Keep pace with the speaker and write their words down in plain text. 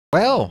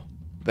Well,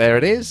 there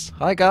it is.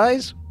 Hi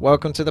guys,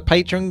 welcome to the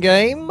Patron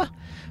game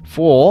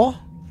for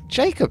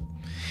Jacob.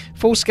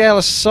 Full Scale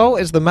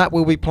Assault is the map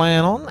we'll be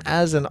playing on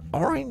as an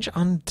orange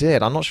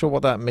undead. I'm not sure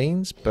what that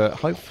means, but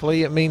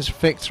hopefully it means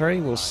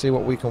victory. We'll see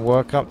what we can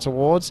work up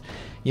towards.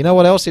 You know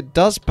what else it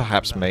does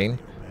perhaps mean?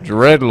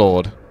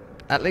 Dreadlord.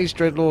 At least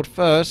Dreadlord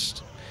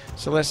first.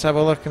 So let's have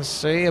a look and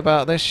see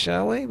about this,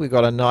 shall we? We've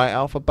got a Night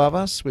Elf above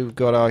us. We've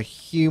got a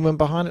human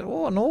behind it.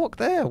 Oh, an orc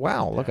there.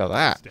 Wow, look at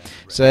that.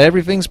 So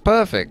everything's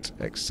perfect,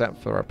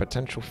 except for a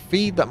potential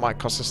feed that might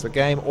cost us the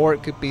game, or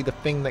it could be the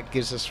thing that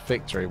gives us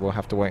victory. We'll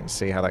have to wait and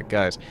see how that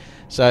goes.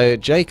 So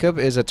Jacob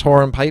is a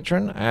Tauren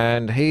Patron,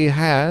 and he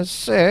has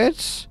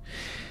said,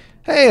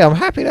 hey, I'm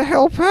happy to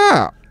help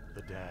out.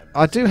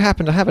 I do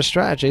happen to have a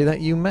strategy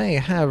that you may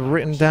have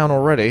written down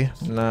already.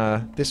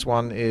 And, this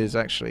one is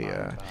actually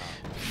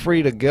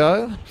free to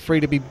go, free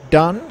to be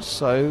done.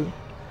 So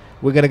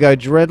we're going to go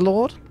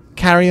Dreadlord,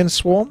 Carrion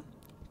Swarm,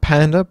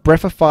 Panda,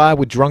 Breath of Fire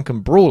with Drunken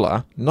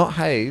Brawler, not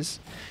Haze,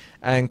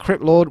 and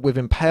Crypt Lord with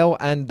Impale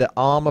and the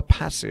Armor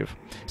passive.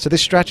 So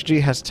this strategy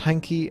has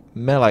tanky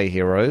melee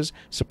heroes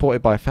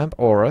supported by Vamp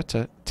Aura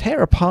to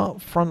tear apart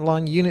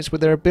frontline units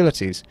with their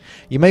abilities.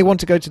 You may want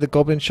to go to the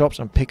goblin shops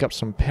and pick up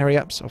some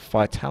periups of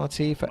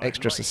vitality for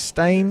extra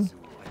sustain.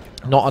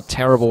 Not a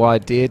terrible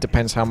idea,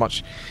 depends how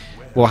much,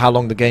 well, how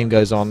long the game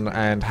goes on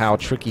and how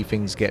tricky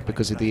things get,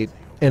 because if the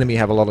enemy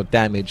have a lot of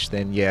damage,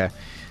 then yeah,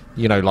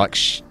 you know, like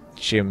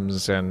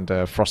shims and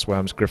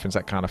frostworms, griffins,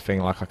 that kind of thing,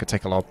 like I could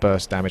take a lot of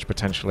burst damage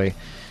potentially.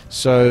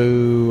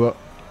 So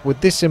with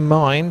this in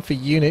mind, for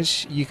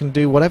units you can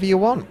do whatever you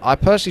want. I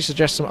personally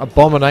suggest some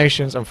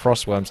abominations and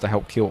frostworms to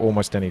help kill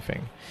almost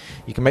anything.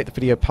 You can make the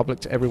video public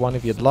to everyone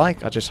if you'd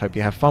like. I just hope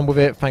you have fun with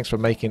it. Thanks for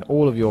making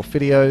all of your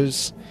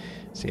videos.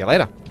 See you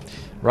later.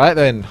 Right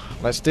then,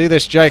 let's do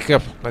this,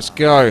 Jacob. Let's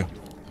go.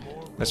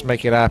 Let's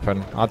make it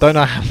happen. I don't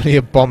know how many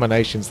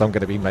abominations I'm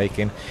going to be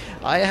making.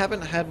 I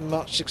haven't had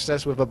much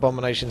success with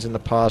abominations in the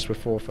past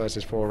with 4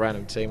 versus 4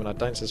 random team, and I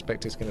don't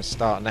suspect it's going to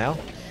start now.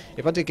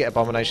 If I did get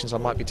abominations, I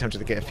might be tempted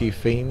to get a few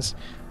fiends.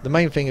 The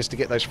main thing is to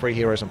get those 3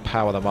 heroes and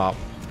power them up.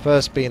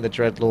 First being the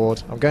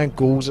Dreadlord. I'm going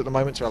ghouls at the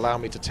moment to allow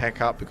me to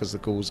tech up, because the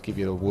ghouls give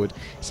you the wood.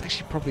 It's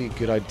actually probably a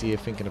good idea,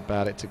 thinking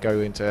about it, to go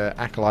into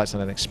acolytes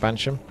and an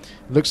expansion.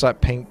 Looks like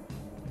pink.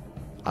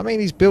 I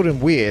mean, he's building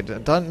weird. I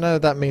don't know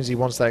if that means he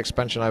wants that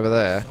expansion over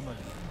there.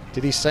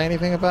 Did he say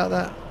anything about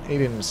that? He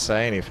didn't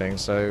say anything,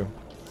 so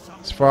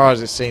as far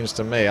as it seems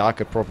to me, I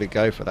could probably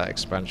go for that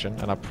expansion,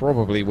 and I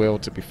probably will,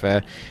 to be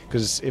fair,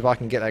 because if I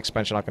can get that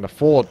expansion, I can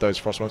afford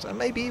those frostworms, and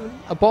maybe even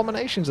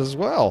abominations as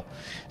well.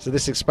 So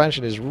this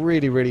expansion is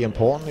really, really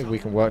important if we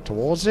can work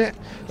towards it.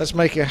 Let's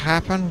make it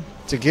happen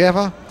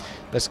together.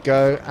 Let's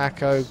go.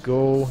 Akko,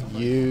 Ghoul,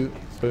 you,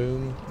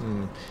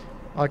 boom.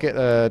 I'll get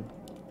the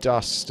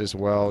dust as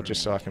well,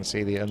 just so I can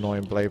see the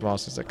annoying blade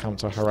masters that come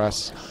to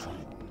harass.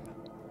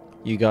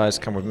 You guys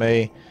come with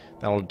me.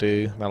 That'll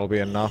do. That'll be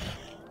enough.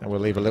 And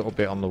we'll leave a little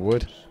bit on the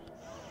wood.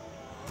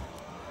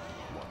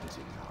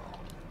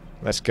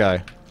 Let's go.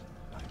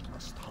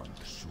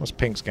 What's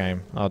Pink's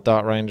game? Oh,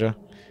 Dark Ranger.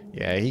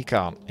 Yeah, he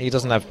can't. He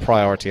doesn't have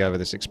priority over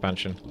this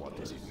expansion.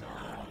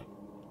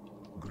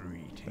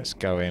 Let's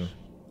go in.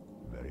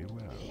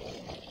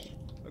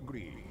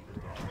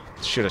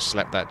 Should have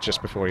slept that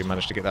just before he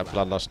managed to get that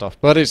bloodlust off,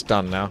 but it's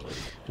done now.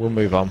 We'll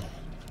move on.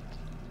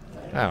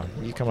 Oh,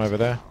 you come over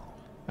there.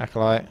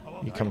 Acolyte,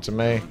 you come to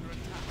me.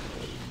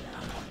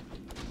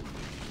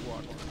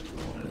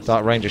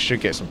 Dark Ranger should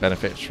get some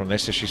benefits from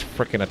this if she's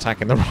freaking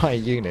attacking the right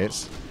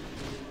units.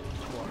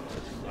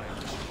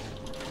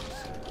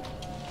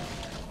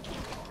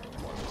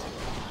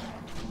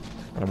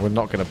 And we're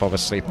not going to bother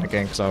sleeping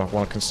again, because I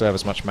want to conserve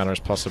as much mana as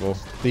possible.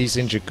 These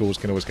injured ghouls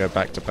can always go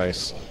back to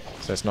base,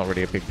 so it's not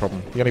really a big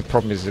problem. The only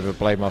problem is if a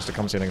Blade Master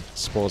comes in and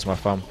spoils my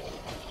fun.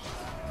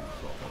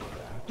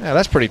 Yeah,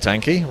 that's pretty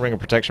tanky. Ring of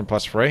Protection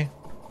 +3.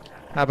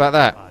 How about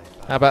that?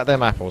 How about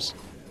them apples?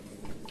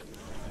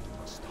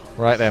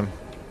 Right then.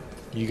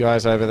 You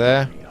guys over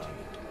there.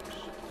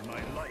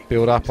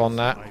 Build up on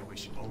that.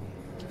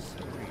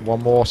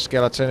 One more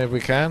skeleton if we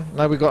can.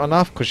 No, we got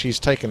enough, because she's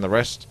taken the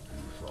rest.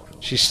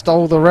 She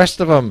stole the rest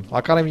of them.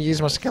 I can't even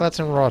use my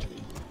skeleton rod.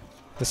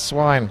 The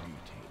swine.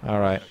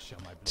 Alright.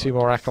 2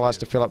 more acolytes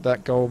to fill up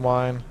that gold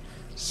mine.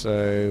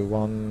 So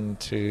 1,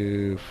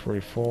 2, 3,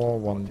 4.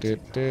 1,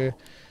 2.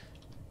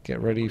 Get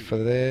ready for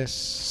this.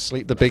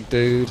 Sleep the big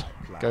dude.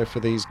 Go for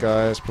these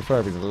guys.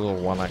 Preferably the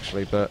little one,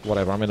 actually, but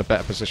whatever. I'm in a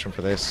better position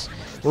for this.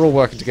 We're all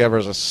working together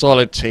as a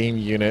solid team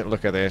unit.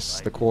 Look at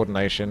this. The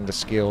coordination, the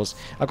skills.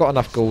 I've got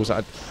enough ghouls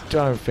that I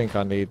don't think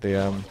I need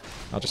the...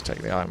 I'll just take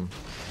the item.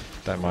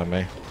 Don't mind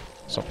me.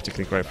 It's not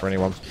particularly great for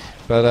anyone.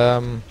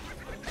 But,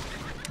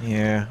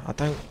 yeah, I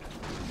don't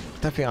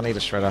think I need a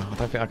shredder. I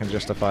don't think I can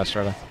justify a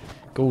shredder.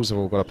 Ghouls have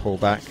all got to pull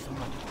back.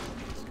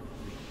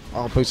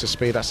 Oh, boost of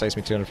speed. That saves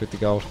me 250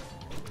 gold.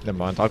 Never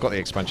mind, I've got the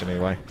expansion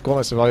anyway.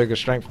 Gauntlets of Ogre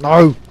Strength.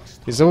 No!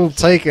 It's all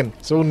taken.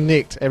 It's all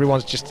nicked.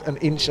 Everyone's just an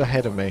inch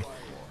ahead of me,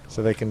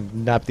 so they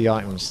can nab the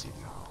items.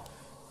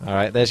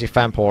 Alright, there's your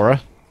Vamp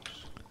Aura.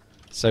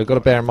 So we've got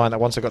to bear in mind that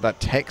once I've got that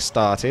tech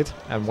started,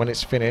 and when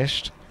it's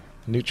finished,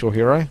 neutral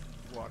hero,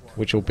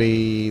 which will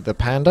be the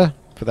Panda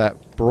for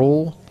that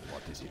brawl,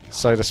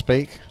 so to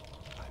speak.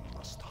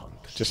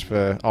 Just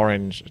for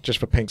orange, just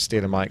for pink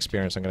steel in my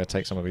experience, I'm going to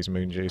take some of his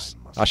moon juice.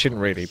 I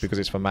shouldn't really, because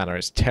it's for mana.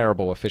 It's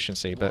terrible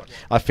efficiency, but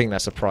I think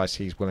that's a price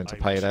he's willing to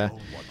pay there.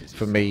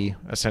 For me,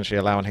 essentially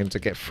allowing him to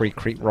get free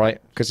creep right,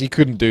 because he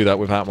couldn't do that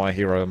without my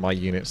hero and my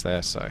units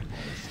there, so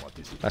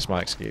that's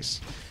my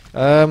excuse.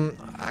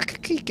 I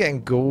could keep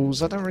getting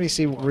ghouls. I don't really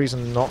see a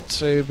reason not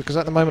to, because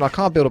at the moment I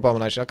can't build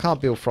Abomination, I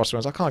can't build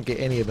Frostworms, I can't get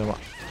any of them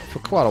for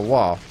quite a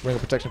while. Ring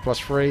of Protection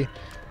 +3,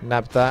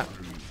 nab that.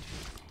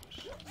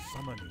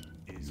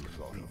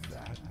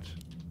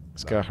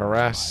 Let's go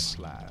harass.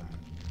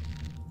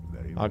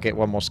 I'll get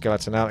one more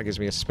skeleton out, that gives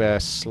me a spare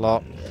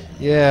slot.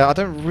 Yeah, I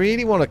don't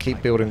really want to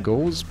keep building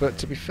ghouls, but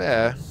to be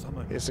fair,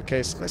 it's the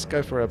case, let's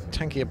go for a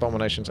tanky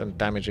Abominations and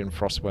damaging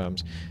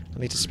Frostworms. I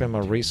need to spend my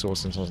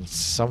resources on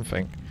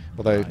something.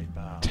 Although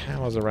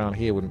towers around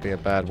here wouldn't be a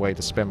bad way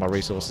to spend my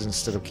resources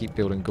instead of keep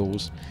building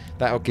ghouls.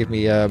 That'll give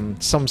me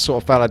some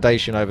sort of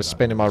validation over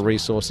spending my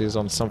resources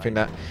on something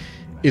that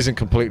isn't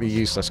completely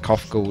useless.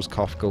 Cough ghouls,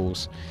 cough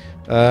ghouls.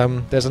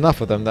 There's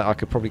enough of them that I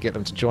could probably get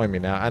them to join me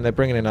now, and they're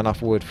bringing in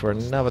enough wood for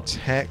another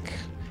tech.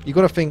 You've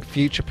got to think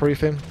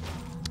future-proofing.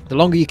 The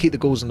longer you keep the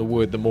ghouls in the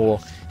wood, the more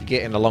you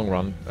get in the long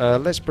run.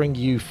 Let's bring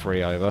you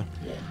 3 over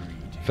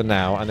for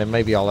now, and then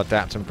maybe I'll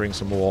adapt and bring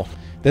some more.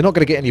 They're not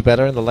going to get any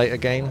better in the later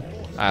game.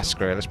 Ah,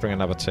 screw it. Let's bring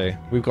another 2.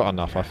 We've got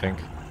enough, I think,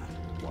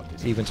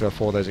 even to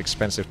afford those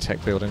expensive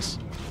tech buildings.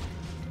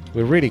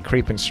 We're really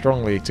creeping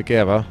strongly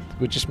together.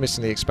 We're just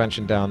missing the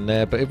expansion down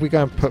there, but if we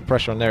go and put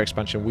pressure on their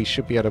expansion, we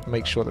should be able to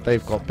make sure that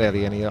they've got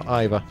barely any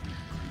either.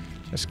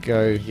 Let's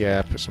go,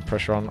 yeah, put some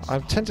pressure on.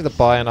 I'm tempted to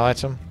buy an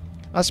item.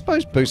 I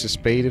suppose boost of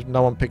speed if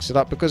no one picks it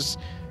up, because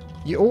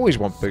you always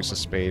want boost of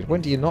speed.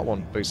 When do you not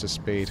want boost of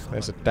speed?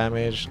 There's a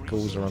damage,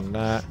 ghouls are on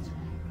that.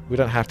 We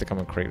don't have to come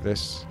and creep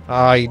this.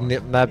 I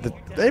nabbed the...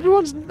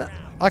 Everyone's...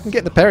 I can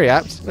get the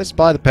Periapt. Let's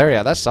buy the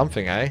Periapt. That's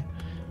something, eh?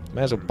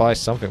 May as well buy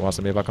something whilst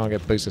I'm here if I can't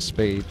get boost of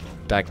speed.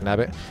 Dag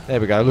nabbit. There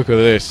we go. Look at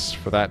this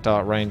for that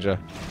Dark Ranger.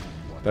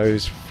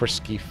 Those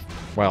frisky,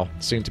 well,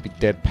 soon to be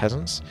dead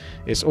peasants.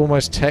 It's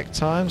almost tech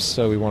time,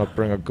 so we want to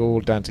bring a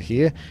ghoul down to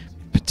here.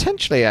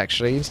 Potentially,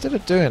 actually, instead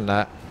of doing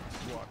that,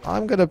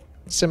 I'm going to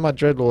send my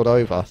Dreadlord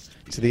over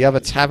to the other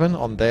tavern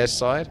on their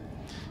side.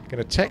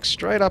 Going to tech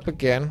straight up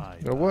again.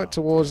 Going to work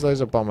towards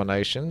those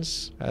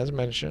Abominations, as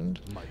mentioned.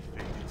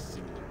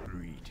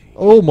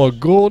 Oh my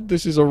god,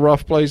 this is a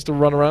rough place to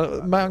run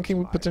around. Mountain King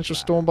with potential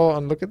Stormbolt,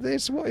 and look at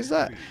this. What is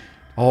that?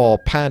 Oh,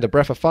 Panda,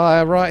 Breath of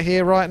Fire right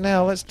here, right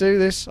now. Let's do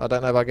this. I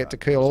don't know if I get to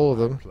kill all of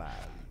them.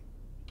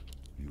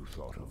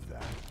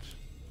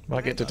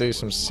 Might get to do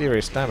some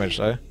serious damage,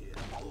 though.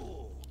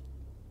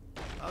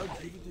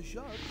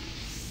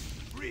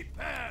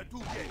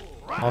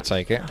 I'll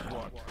take it.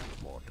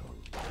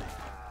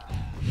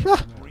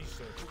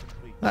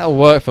 That'll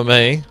work for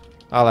me.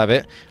 I'll have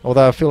it.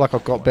 Although I feel like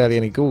I've got barely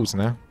any ghouls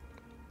now.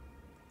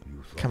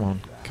 Come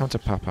on, come to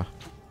Papa.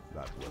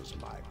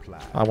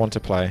 I want to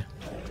play.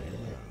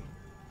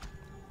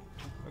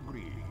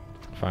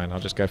 Fine, I'll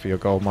just go for your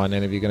gold mine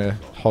then if you're going to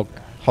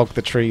hog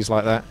the trees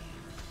like that.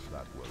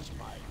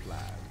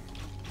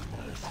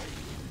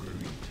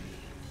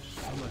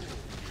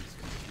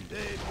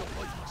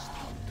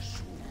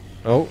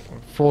 Oh,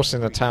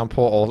 forcing the town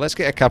portal. Let's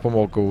get a couple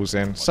more ghouls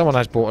in. Someone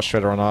has bought a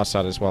shredder on our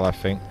side as well, I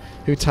think.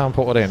 Who town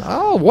portaled in?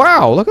 Oh,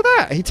 wow, look at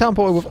that. He town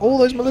portaled with all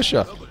those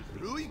militia.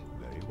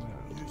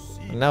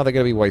 And now they're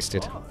going to be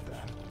wasted.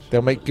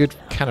 They'll make good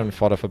cannon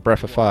fodder for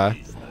Breath of Fire.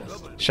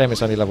 Shame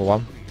it's only level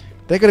 1.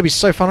 They're going to be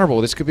so vulnerable.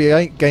 This could be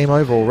a game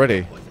over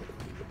already.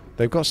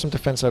 They've got some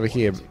defense over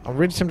here. I'm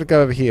really tempted to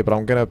go over here, but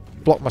I'm going to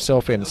block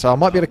myself in. So I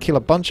might be able to kill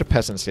a bunch of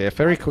peasants here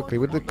very quickly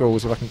with the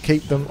ghouls if I can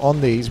keep them on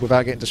these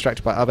without getting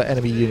distracted by other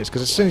enemy units.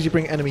 Because as soon as you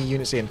bring enemy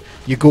units in,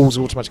 your ghouls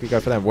automatically go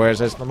for them.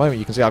 Whereas at the moment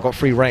you can see I've got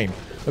free reign.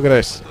 Look at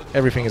this.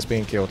 Everything is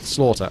being killed.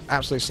 Slaughter.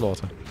 Absolute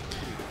slaughter.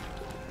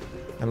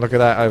 And look at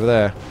that over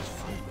there.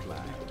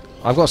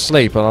 I've got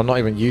sleep, but I'm not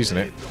even using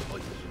it.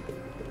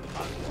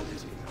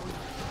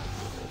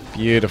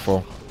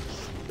 Beautiful.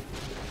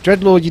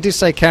 Dreadlord, you did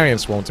say Carrion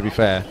Swarm, to be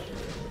fair.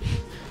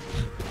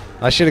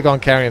 I should have gone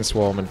Carrion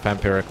Swarm and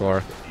Vampiric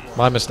Aura.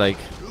 My mistake.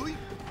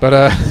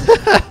 But,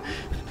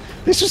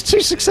 this was too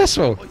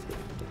successful.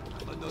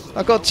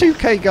 I got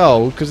 2k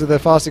gold because of the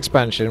fast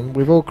expansion.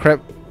 We've all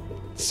crept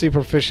super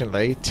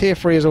efficiently. Tier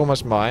 3 is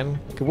almost mine.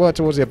 Could work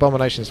towards the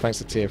Abominations thanks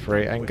to Tier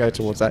 3 and go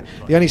towards that.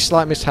 The only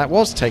slight mishap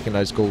was taking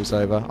those ghouls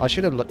over. I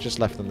should have just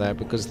left them there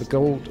because the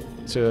gold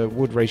to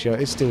wood ratio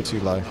is still too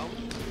low.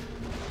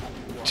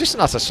 Just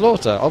an utter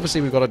slaughter.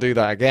 Obviously we've got to do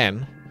that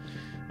again.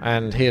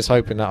 And here's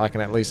hoping that I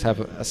can at least have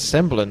a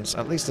semblance,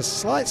 at least a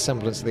slight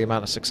semblance of the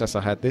amount of success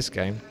I had this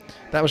game.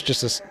 That was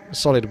just a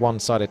solid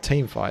one-sided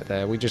team fight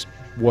there. We just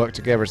worked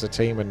together as a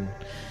team and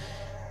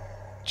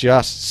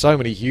just so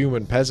many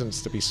human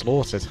peasants to be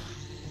slaughtered.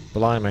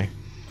 Blimey.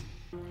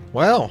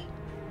 Well,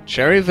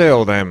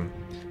 Cherryville then.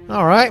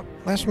 Alright,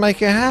 let's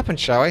make it happen,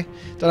 shall we?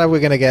 Don't know if we're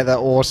going to get that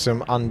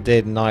awesome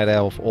undead night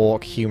elf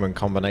orc human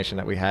combination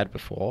that we had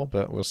before,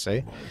 but we'll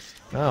see.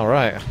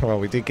 Alright, well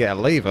we did get a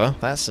lever.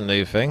 That's a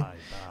new thing.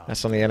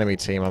 That's on the enemy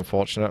team,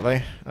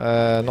 unfortunately.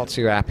 Not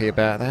too happy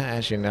about that,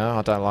 as you know.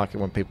 I don't like it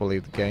when people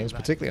leave the games,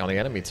 particularly on the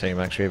enemy team,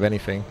 actually, if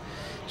anything.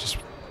 Just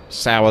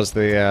sours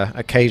the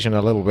occasion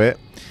a little bit.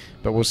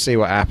 But we'll see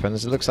what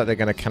happens. It looks like they're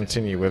going to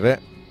continue with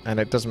it. And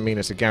it doesn't mean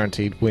it's a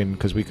guaranteed win,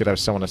 because we could have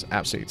someone that's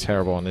absolutely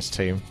terrible on this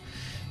team.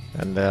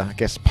 And I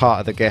guess part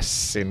of the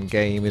guess in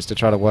game is to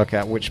try to work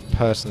out which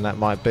person that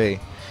might be.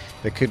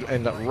 They could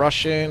end up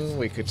rushing.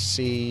 We could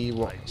see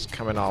what's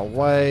coming our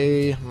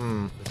way.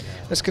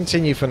 Let's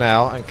continue for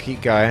now and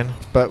keep going.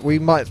 But we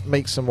might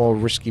make some more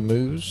risky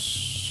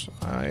moves.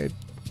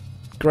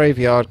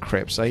 Graveyard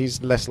Crypt, so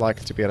he's less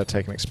likely to be able to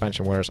take an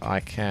expansion, whereas I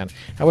can.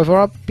 However,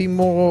 I'd be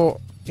more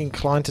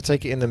inclined to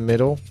take it in the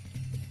middle,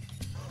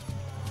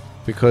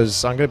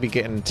 because I'm going to be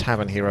getting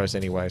tavern heroes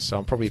anyway, so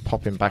I'm probably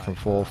popping back and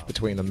forth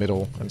between the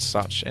middle and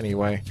such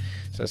anyway,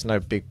 so it's no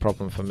big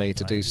problem for me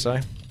to do so.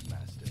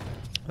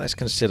 Let's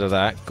consider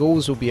that.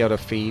 Ghouls will be able to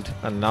feed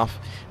enough,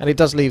 and it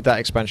does leave that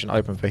expansion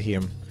open for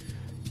him.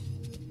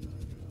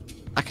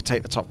 I could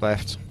take the top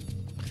left.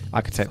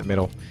 I could take the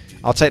middle.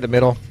 I'll take the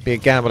middle, be a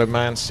gambling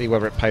man, see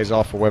whether it pays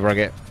off or whether I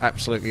get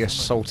absolutely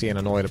salty and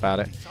annoyed about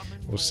it.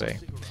 We'll see.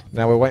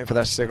 Now we're waiting for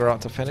that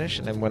cigarette to finish,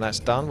 and then when that's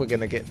done, we're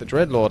going to get the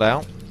Dreadlord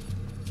out.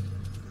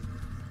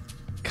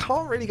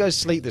 Can't really go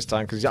sleep this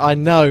time, because I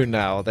know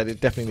now that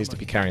it definitely needs to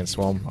be Carrion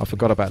Swarm. I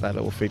forgot about that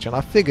little feature, and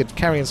I figured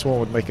Carrion Swarm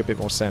would make a bit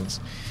more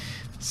sense.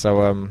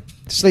 So,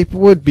 sleep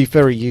would be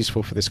very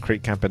useful for this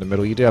creep camp in the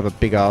middle. You do have a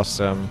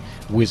big-ass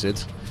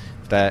wizard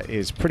that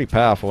is pretty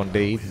powerful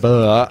indeed,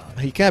 but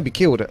he can be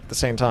killed at the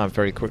same time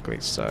very quickly,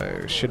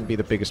 so shouldn't be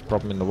the biggest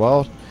problem in the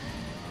world.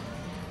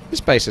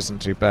 This base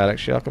isn't too bad,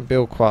 actually. I can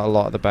build quite a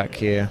lot at the back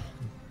here.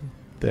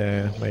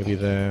 There, maybe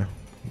there,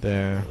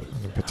 there,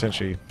 and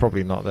potentially,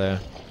 probably not there.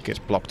 Gets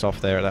blocked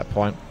off there at that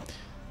point.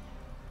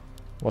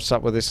 What's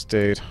up with this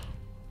dude?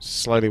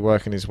 Slowly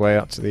working his way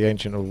up to the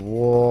Ancient of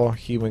War,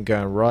 human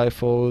gun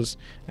rifles,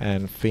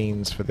 and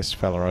fiends for this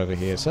fella over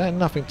here. So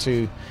nothing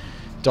too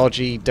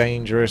dodgy,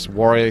 dangerous,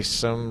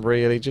 worrisome,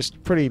 really.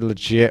 Just pretty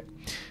legit.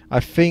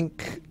 I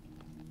think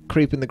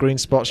creeping the green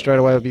spot straight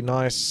away would be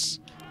nice.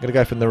 I'm going to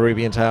go for the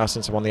Nerubian Tower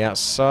since I'm on the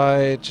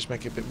outside. Just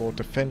make it a bit more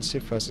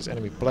defensive versus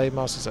enemy Blade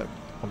Masters that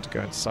want to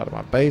go inside of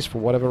my base for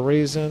whatever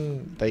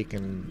reason. They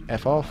can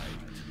F off.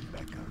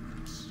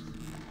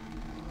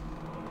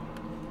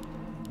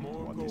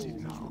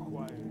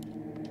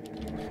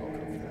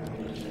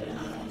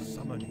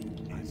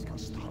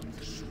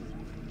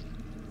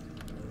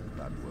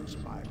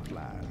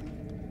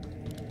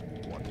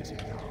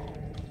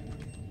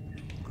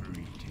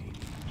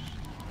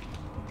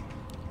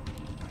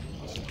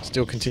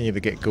 Still continue to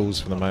get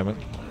ghouls for the moment.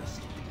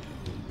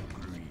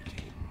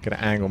 Gonna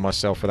angle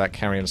myself for that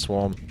Carrion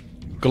Swarm.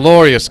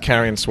 Glorious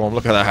Carrion Swarm,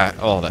 look at that.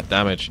 Oh, that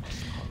damage.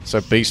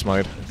 So beast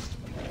mode.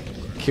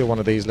 Kill one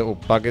of these little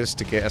buggers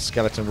to get a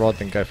skeleton rod,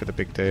 then go for the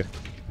big dude.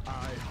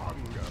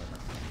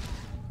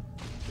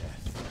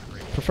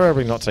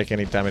 Preferably not take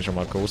any damage on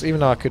my ghouls, even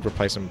though I could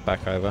replace them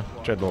back over.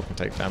 Dreadlord can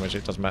take damage,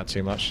 it doesn't matter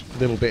too much. A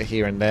little bit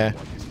here and there,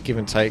 give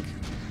and take.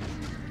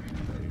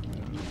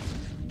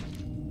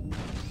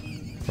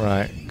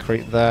 Right,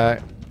 create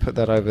that, put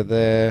that over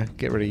there,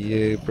 get rid of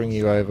you, bring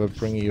you over,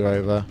 bring you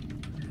over.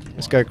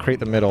 Let's go create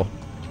the middle.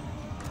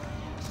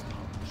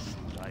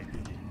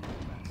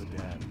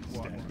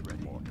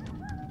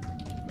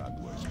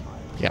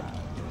 Yep.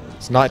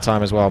 It's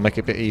nighttime as well, make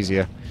it a bit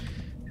easier.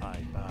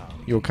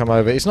 You'll come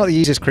over. It's not the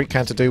easiest creep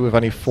camp to do with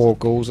only 4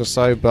 ghouls or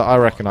so, but I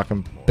reckon I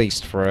can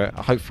beast for it,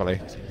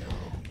 hopefully.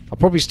 I'll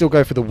probably still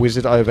go for the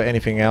wizard over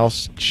anything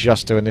else,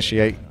 just to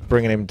initiate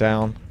bringing him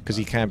down, because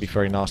he can be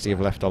very nasty if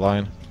left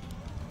alone.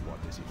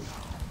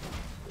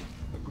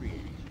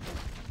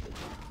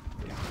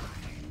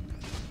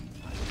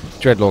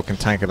 Dreadlord can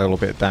tank a little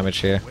bit of damage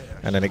here,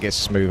 and then it gets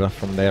smoother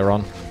from there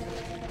on.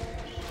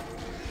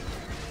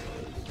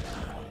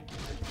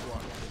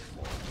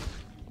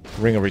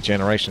 Ring of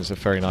Regeneration is a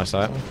very nice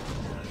item.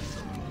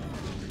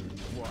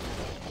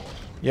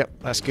 Yep,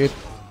 that's good.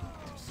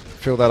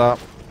 Fill that up.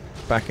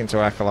 Back into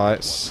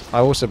Acolytes. I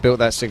also built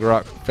that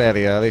cigarette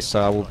fairly early,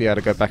 so I will be able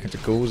to go back into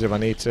ghouls if I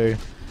need to.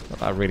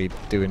 But I really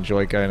do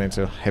enjoy going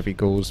into heavy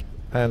ghouls.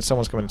 And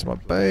someone's coming into my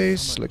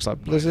base. Looks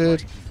like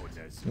Blizzard.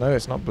 No,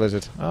 it's not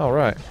Blizzard. Oh,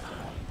 right.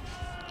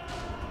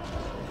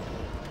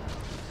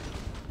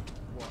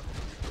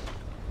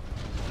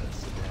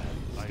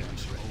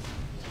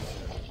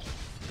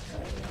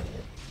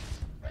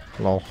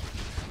 Lol.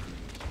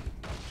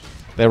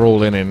 They're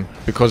all in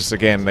because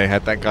again they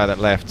had that guy that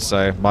left,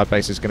 so my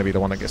base is going to be the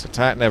one that gets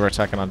attacked. Never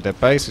attack an undead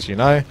base, as you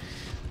know.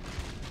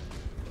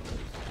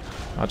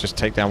 I'll just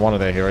take down one of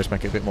their heroes,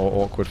 make it a bit more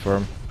awkward for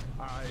them.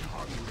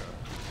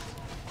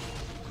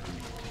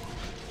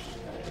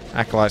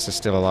 Acolytes are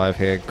still alive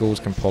here. Ghouls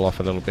can pull off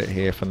a little bit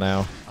here for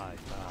now.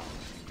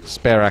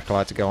 Spare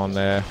Acolyte to go on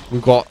there.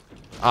 We've got...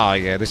 Ah,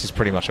 yeah, this is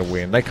pretty much a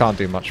win. They can't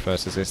do much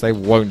versus this. They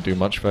won't do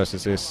much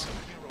versus this.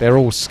 They're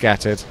all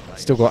scattered.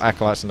 Still got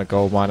acolytes in the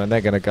gold mine, and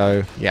they're going to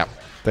go... Yep,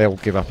 they'll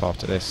give up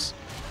after this.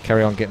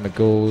 Carry on getting the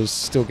ghouls.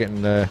 Still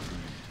getting the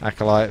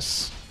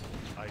acolytes.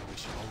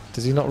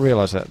 Does he not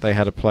realise that they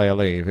had a player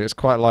leave? It's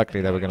quite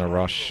likely they were going to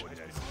rush.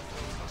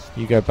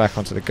 You go back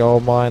onto the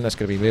gold mine. That's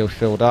going to be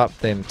filled up.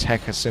 Then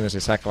tech as soon as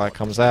this acolyte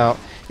comes out.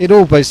 It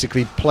all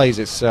basically plays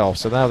itself.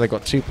 So now they've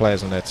got 2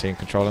 players on their team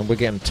controlling. We're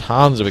getting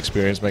tons of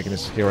experience making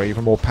this hero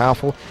even more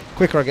powerful.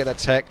 Quicker I get that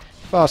tech,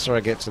 faster I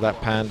get to that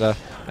panda,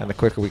 and the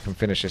quicker we can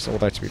finish this.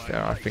 Although, to be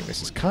fair, I think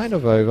this is kind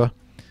of over.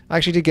 I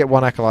actually did get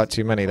 1 acolyte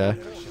too many there,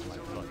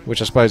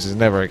 which I suppose is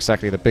never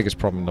exactly the biggest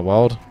problem in the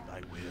world.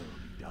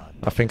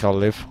 I think I'll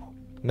live.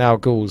 Now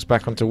ghouls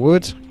back onto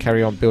wood.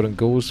 Carry on building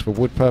ghouls for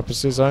wood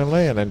purposes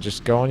only, and then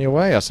just go on your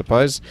way, I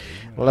suppose.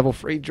 Level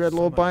 3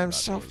 Dreadlord by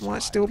himself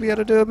might still be able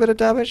to do a bit of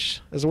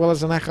damage, as well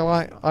as an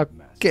acolyte. I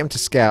get him to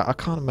scout. I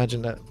can't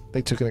imagine that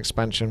they took an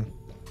expansion.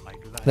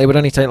 They would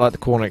only take like the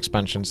corner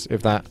expansions,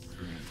 if that.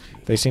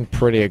 They seem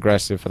pretty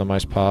aggressive for the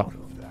most part.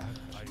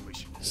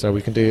 So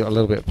we can do a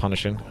little bit of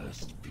punishing.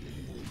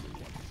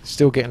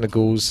 Still getting the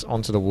ghouls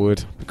onto the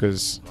wood,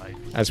 because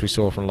as we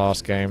saw from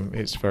last game,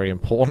 it's very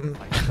important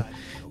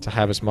to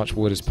have as much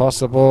wood as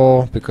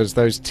possible, because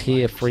those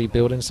tier 3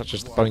 buildings, such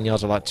as the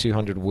boneyards, are like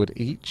 200 wood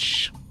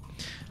each.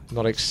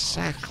 Not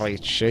exactly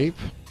cheap.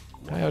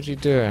 How you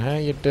doing? How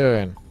you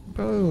doing?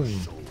 Boom.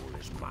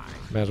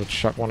 May as well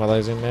chuck one of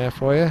those in there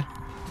for you.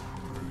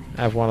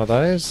 Have one of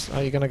those.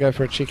 Are you going to go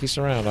for a cheeky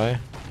surround, are you?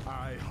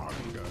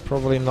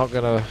 Probably not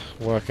going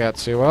to work out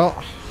too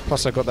well.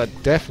 Plus I've got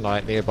that Death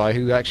Knight nearby,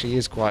 who actually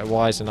is quite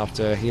wise enough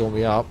to heal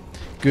me up.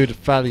 Good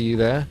value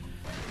there.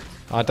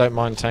 I don't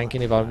mind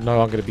tanking if I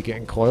know I'm going to be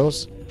getting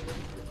coils.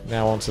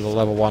 Now onto the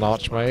level 1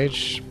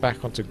 Archmage.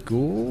 Back onto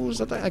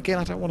ghouls. I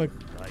don't want to...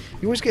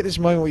 You always get this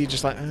moment where you're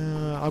just like,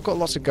 I've got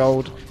lots of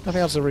gold.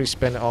 Nothing else to really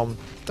spend it on.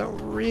 Don't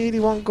really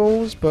want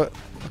ghouls, but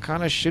I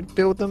kind of should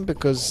build them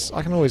because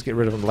I can always get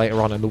rid of them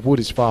later on, and the wood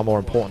is far more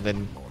important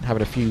than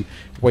having a few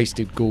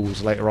wasted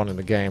ghouls later on in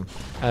the game.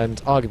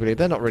 And arguably,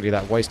 they're not really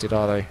that wasted,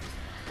 are they?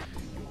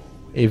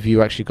 If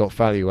you actually got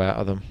value out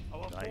of them,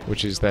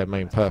 which is their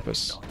main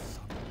purpose,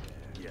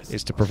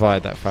 is to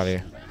provide that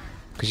value.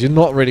 Because you're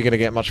not really going to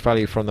get much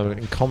value from them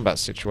in combat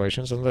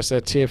situations unless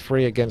they're tier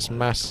 3 against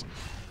mass.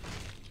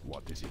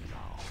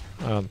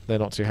 They're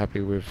not too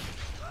happy with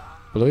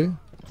blue.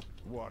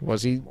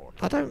 Was he?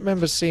 I don't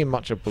remember seeing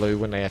much of blue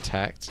when they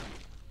attacked.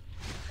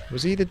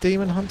 Was he the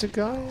demon hunter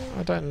guy?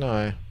 I don't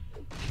know.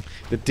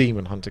 The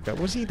demon hunter guy.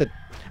 Was he the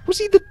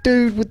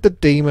dude with the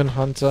demon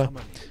hunter?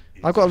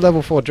 I've got a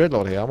level 4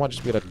 Dreadlord here. I might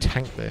just be able to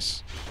tank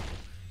this.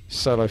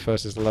 Solo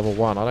first is the level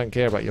 1. I don't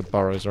care about your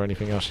burrows or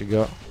anything else you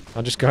got.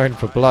 I'm just going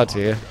for blood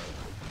here.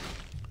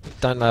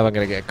 Don't know if I'm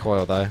going to get a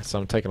coil though, so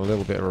I'm taking a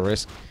little bit of a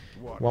risk.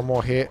 One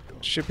more hit.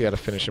 Should be able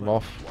to finish him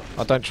off.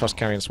 I don't trust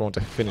carrying Swarm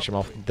to finish him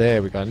off.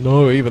 There we go.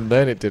 No, even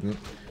then it didn't.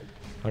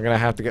 I'm going to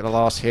have to get the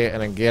last hit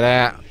and then get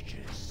out.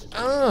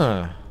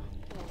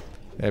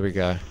 There we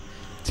go.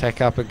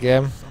 Tech up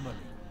again.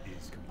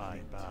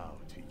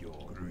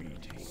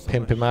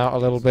 Pimp him out a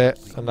little bit.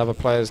 Another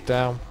player's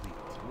down.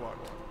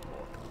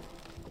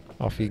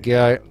 Off you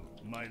go.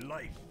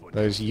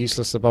 Those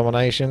useless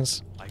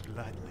abominations.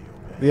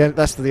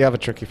 That's the other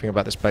tricky thing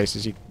about this base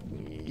is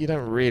you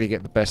don't really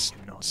get the best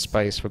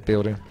space for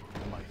building.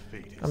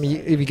 I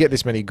mean, if you get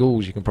this many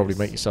ghouls, you can probably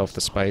make yourself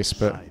the space,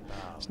 but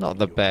it's not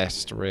the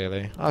best,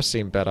 really. I've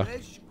seen better.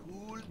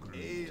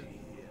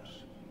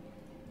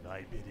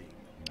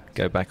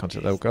 Go back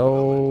onto the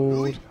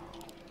gold.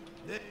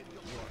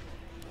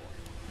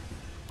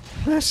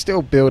 They're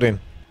still building.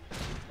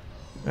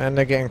 And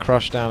they're getting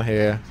crushed down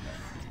here.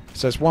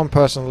 So it's one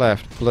person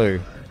left,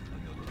 blue.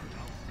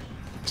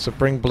 So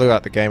bring blue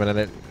out the game, and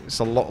then it's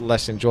a lot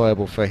less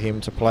enjoyable for him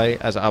to play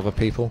as other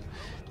people.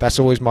 That's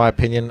always my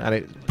opinion, and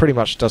it pretty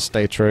much does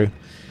stay true.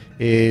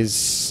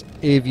 Is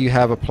if you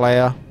have a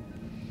player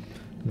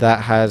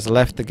that has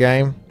left the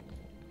game,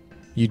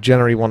 you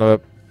generally want to...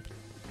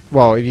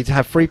 Well, if you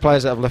have 3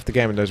 players that have left the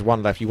game and there's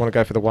 1 left, you want to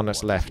go for the one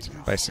that's left,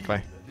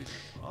 basically.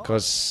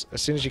 Because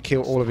as soon as you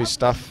kill all of his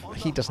stuff,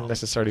 he doesn't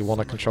necessarily want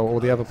to control all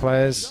the other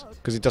players,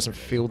 because it doesn't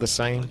feel the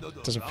same.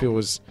 It doesn't feel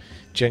as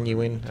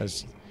genuine,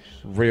 as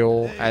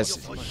real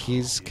as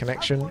his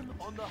connection.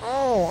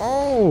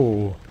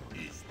 Oh!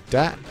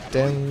 That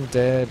them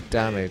dead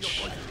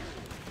damage.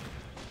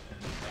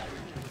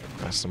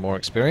 That's some more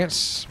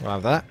experience. We'll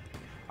have that.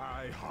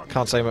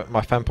 Can't say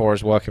my Fanpore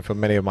is working for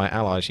many of my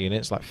allies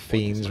units, like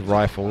Fiends,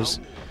 Rifles.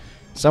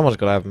 Someone's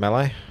got to have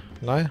melee.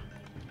 No?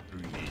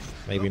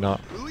 Maybe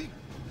not.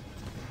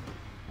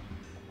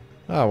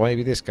 Oh,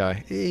 maybe this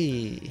guy.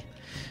 Eee.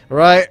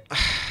 Right.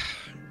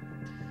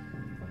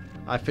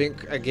 I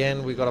think,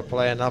 again, we got to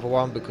play another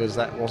one because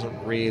that wasn't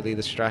really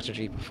the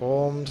strategy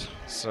performed.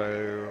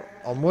 So,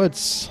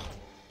 onwards.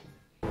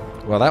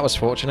 Well, that was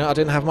fortunate. I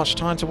didn't have much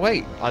time to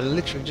wait. I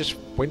literally just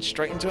went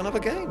straight into another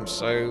game.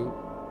 So,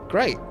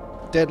 great.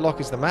 Deadlock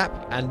is the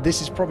map, and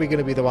this is probably going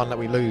to be the one that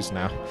we lose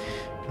now.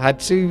 I had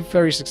 2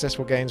 very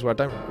successful games where I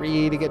don't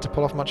really get to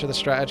pull off much of the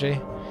strategy.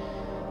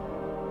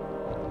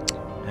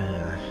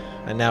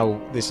 And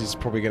now this is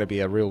probably going to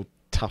be a real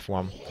tough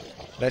one.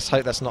 Let's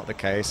hope that's not the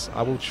case.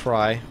 I will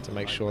try to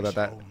make sure that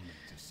that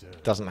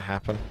doesn't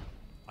happen.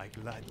 I'm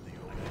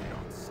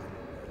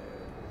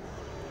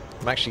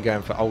actually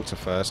going for Altar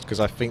first because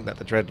I think that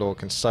the Dreadlord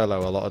can solo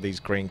a lot of these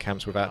green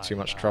camps without too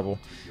much trouble,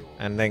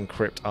 and then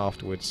Crypt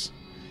afterwards.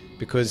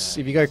 Because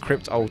if you go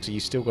Crypt Altar, you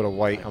still got to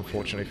wait,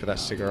 unfortunately, for that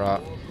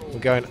cigarette. We're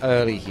going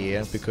early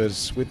here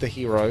because with the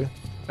hero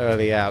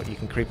early out, you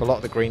can creep a lot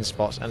of the green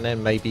spots and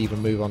then maybe even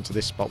move on to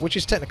this spot, which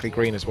is technically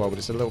green as well, but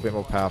it's a little bit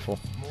more powerful.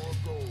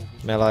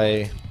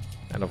 Melee,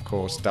 and of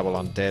course double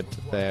undead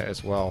there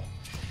as well.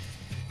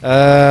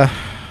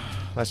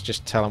 Let's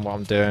just tell them what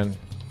I'm doing.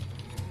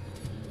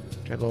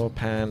 Dreadlord,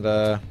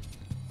 Panda.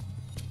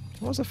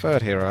 What was the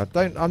third hero?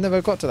 I've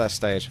never got to that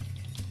stage.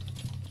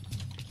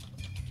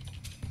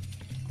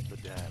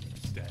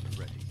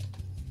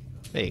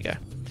 There you go.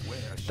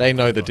 They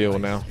know the deal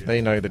now. They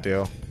know the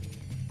deal.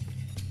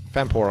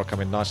 Vampora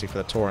coming nicely for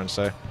the Tauren,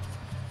 so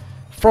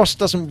Frost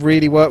doesn't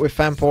really work with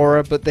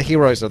Vampora, but the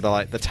heroes are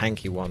the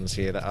tanky ones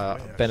here that are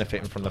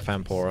benefiting from the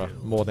Vampora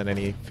more than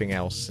anything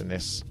else in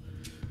this.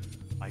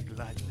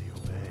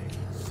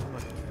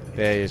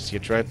 There's your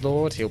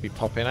Dreadlord. He'll be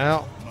popping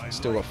out.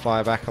 Still got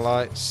 5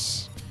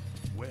 acolytes.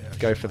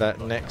 Go for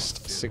that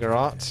next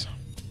cigarette,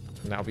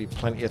 and that'll be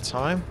plenty of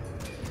time.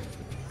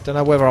 Don't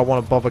know whether I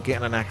want to bother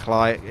getting an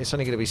acolyte. It's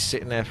only going to be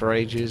sitting there for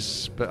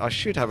ages, but I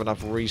should have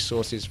enough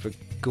resources for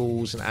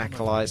ghouls and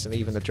acolytes and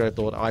even the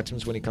Dreadlord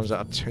items when he comes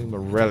out of Tomb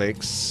of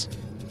Relics.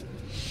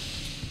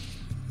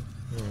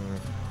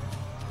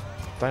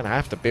 Don't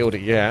have to build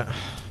it yet.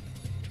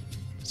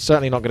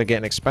 Certainly not going to get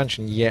an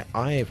expansion yet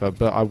either,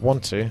 but I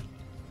want to.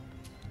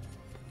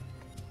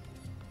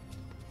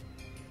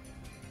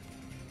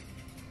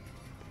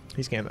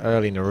 He's getting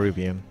early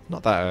Nerubian.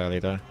 Not that early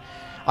though.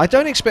 I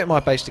don't expect my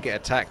base to get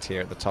attacked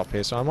here at the top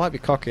here, so I might be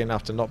cocky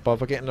enough to not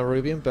bother getting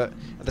Nerubian, but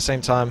at the same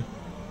time,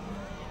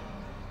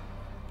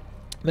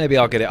 maybe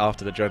I'll get it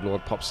after the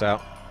Dreadlord pops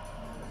out.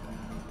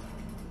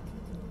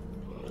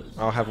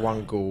 I'll have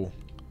one ghoul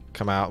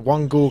come out.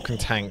 One ghoul can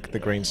tank the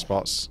green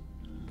spots.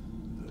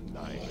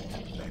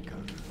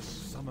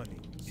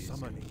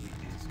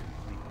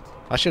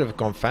 I should have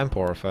gone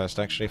Vampora first,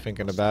 actually,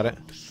 thinking about it.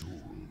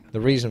 The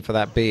reason for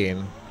that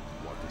being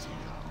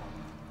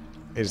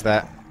is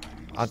that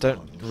I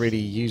don't really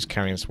use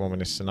Carrion Swarm in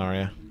this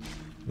scenario.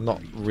 I'm not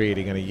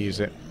really going to use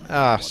it.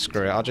 Ah,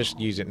 screw it. I'll just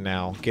use it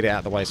now. Get it out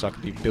of the way so I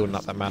can be building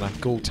up that mana.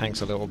 Ghoul tanks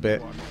a little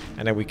bit,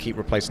 and then we keep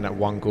replacing that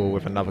one ghoul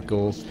with another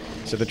ghoul.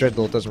 So the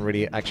Dreadlord doesn't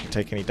really actually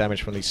take any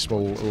damage from these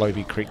small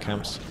Lobby creep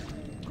camps.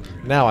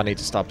 Now I need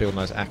to start building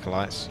those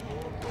acolytes.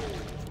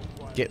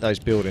 Get those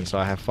building so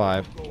I have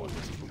 5.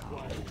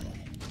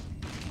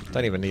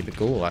 Don't even need the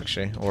ghoul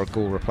actually, or a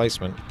ghoul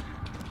replacement.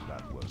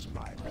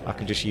 I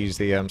can just use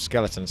the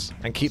skeletons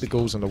and keep the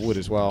ghouls in the wood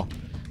as well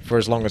for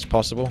as long as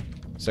possible.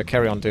 So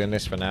carry on doing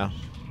this for now.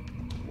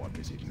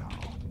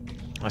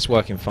 That's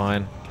working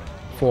fine.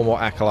 4 more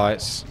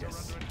acolytes.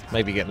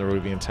 Maybe get the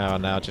Nerubian Tower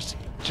now just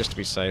to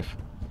be safe.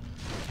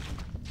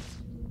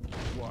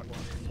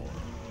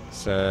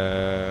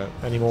 So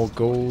any more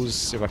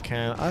ghouls if I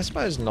can? I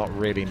suppose not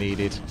really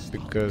needed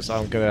because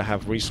I'm going to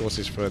have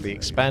resources for the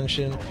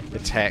expansion, the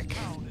tech.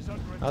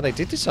 Oh, they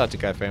did decide to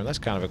go for him. That's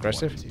kind of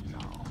aggressive.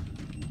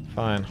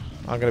 Fine.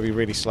 I'm going to be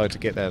really slow to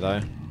get there though.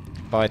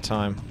 Buy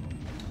time.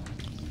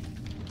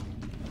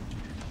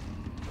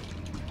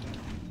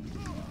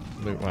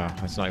 Wow,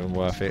 that's not even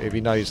worth it. If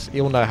he knows,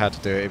 he'll know how to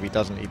do it. If he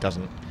doesn't, he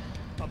doesn't.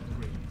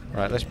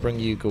 Right, let's bring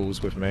you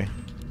ghouls with me.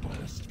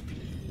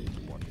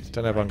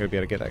 Don't know if I'm going to be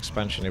able to get that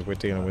expansion if we're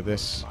dealing with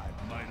this.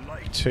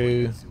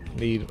 2.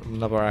 Need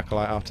another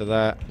acolyte after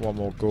that. 1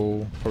 more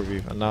ghoul. Probably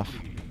enough.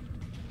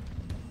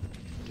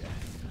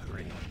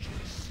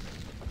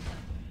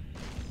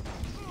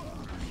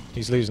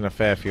 He's losing a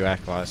fair few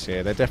acolytes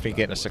here. They're definitely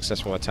getting a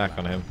successful attack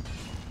on him.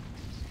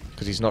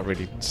 Because he's not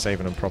really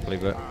saving them properly,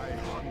 but...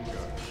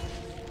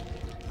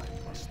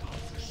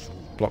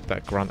 block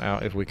that grunt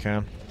out if we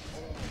can.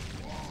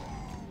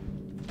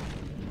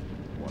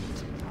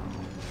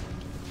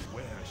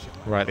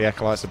 Right, the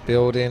acolytes are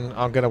building.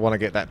 I'm going to want to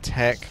get that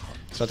tech.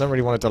 So I don't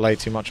really want to delay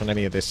too much on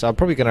any of this. So I'm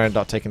probably going to end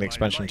up taking the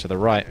expansion to the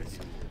right.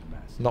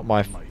 Not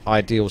my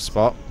ideal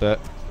spot, but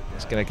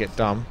it's going to get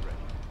done.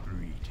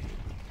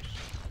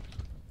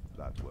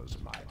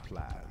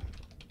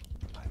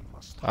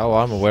 Oh,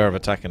 I'm aware of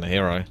attacking the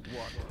hero.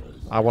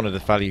 I wanted to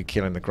value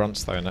killing the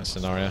grunts though in that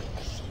scenario.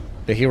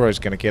 The hero's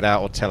going to get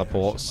out or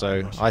teleport,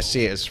 so I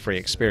see it as free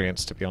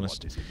experience to be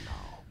honest.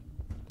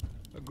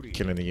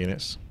 Killing the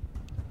units.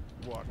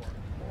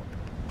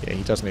 Yeah,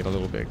 he does need a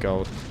little bit of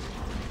gold.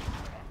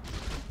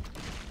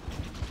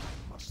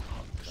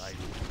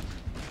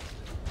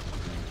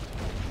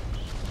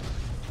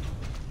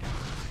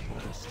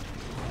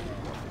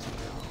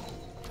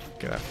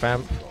 Get that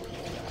vamp.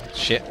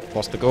 Shit,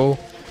 lost the ghoul.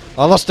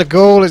 I lost a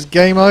ghoul, it's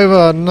game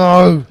over,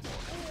 no!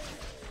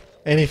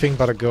 Anything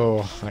but a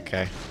ghoul.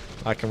 Okay,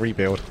 I can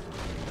rebuild.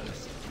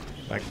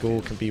 That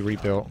ghoul can be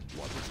rebuilt.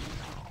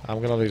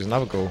 I'm gonna lose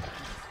another ghoul.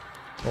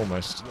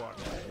 Almost.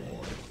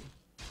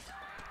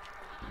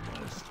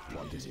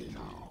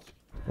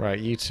 Right,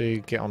 you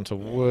two get onto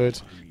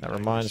wood. That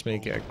reminds me,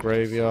 get a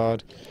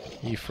graveyard.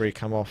 You three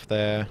come off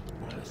there.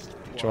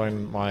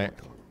 Join my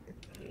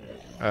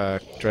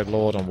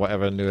Dreadlord on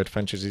whatever new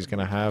adventures he's going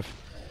to have.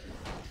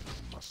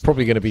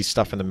 Probably going to be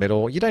stuff in the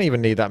middle. You don't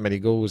even need that many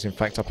ghouls. In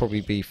fact, I'll probably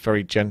be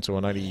very gentle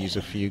and only use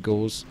a few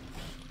ghouls.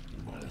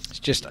 It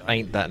just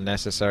ain't that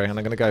necessary. And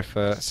I'm going to go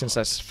for, since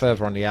that's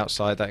further on the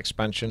outside, that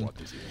expansion,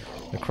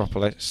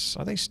 Necropolis.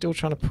 Are they still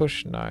trying to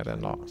push? No, they're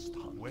not.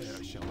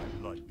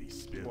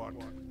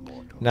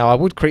 Now, I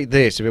would create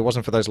this if it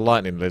wasn't for those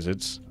lightning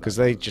lizards, because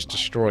they just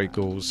destroy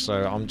ghouls,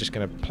 so I'm just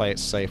going to play it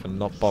safe and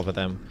not bother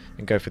them,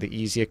 and go for the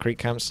easier creep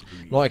camps.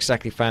 Not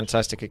exactly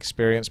fantastic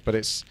experience, but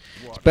it's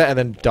better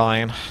than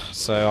dying,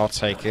 so I'll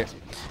take it.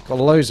 Got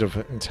loads of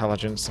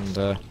intelligence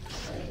and,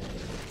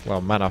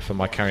 well, mana for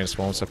my carrion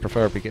swarm, so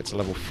preferably get to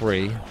level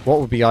 3.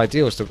 What would be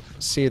ideal is to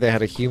see if they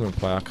had a human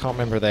player. I can't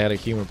remember if they had a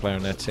human player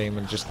in their team,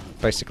 and just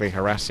basically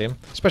harass him,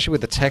 especially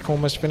with the tech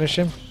almost finish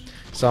him.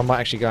 So I might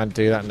actually go and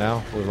do that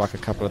now with like a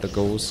couple of the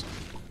ghouls.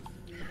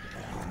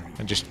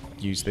 And just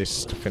use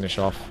this to finish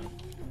off.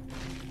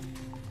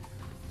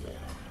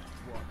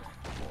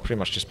 Pretty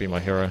much just be my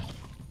hero.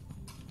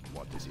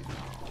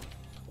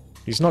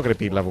 He's not going to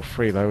be level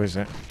 3 though, is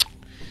it?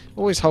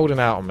 Always holding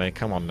out on me.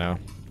 Come on now.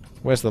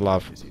 Where's the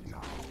love?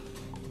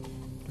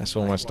 That's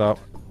almost up.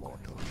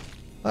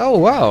 Oh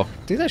wow.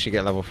 Did actually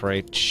get level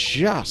 3.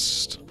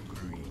 Just.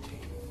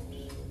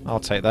 I'll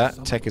take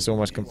that. Tech is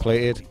almost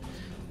completed.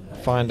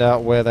 Find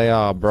out where they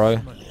are, bro.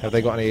 Have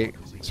they got any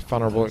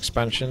vulnerable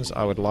expansions?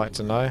 I would like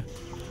to know.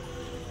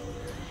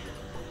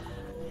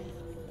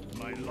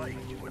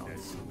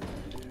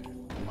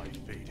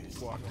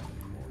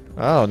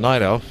 Oh,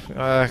 Night Elf.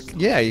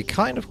 Yeah, you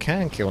kind of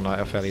can kill Night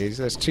Elf fairly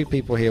easy. There's 2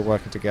 people here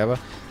working together,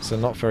 so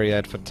not very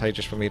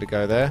advantageous for me to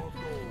go there.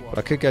 But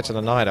I could go to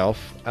the Night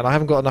Elf, and I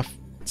haven't got enough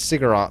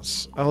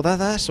cigarettes. Oh,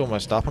 that's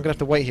almost up. I'm going to have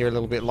to wait here a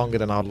little bit longer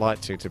than I'd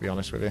like to be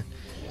honest with you.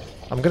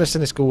 I'm going to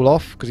send this ghoul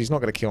off, because he's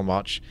not going to kill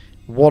much.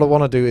 What I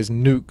want to do is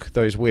nuke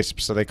those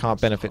wisps so they can't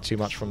benefit too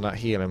much from that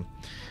healing.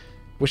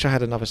 Wish I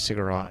had another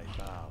cigarette.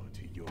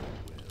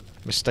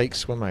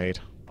 Mistakes were made.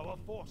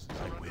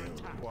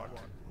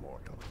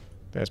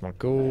 There's my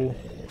ghoul.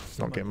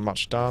 Not getting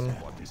much done.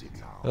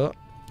 Oh.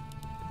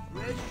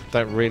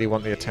 Don't really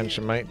want the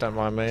attention, mate. Don't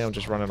mind me. I'm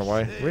just running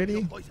away.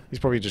 Really? He's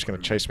probably just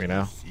going to chase me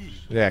now.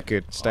 Yeah,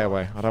 good. Stay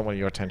away. I don't want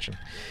your attention.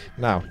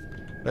 Now,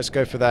 let's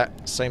go for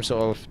that same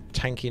sort of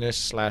tankiness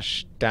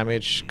slash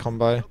damage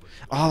combo.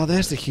 Oh,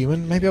 there's the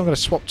human. Maybe I'm going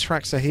to swap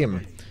tracks to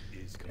him.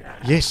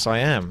 Yes, I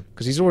am.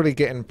 Because he's already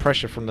getting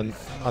pressure from the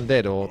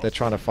undead, or they're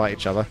trying to fight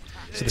each other.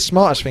 So the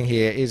smartest thing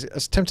here is,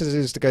 as tempted as it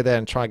is to go there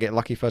and try and get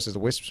lucky first as the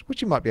wisps,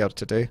 which you might be able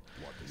to do.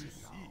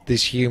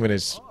 This human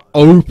is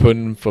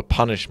open for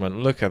punishment.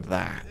 Look at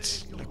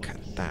that. Look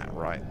at that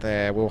right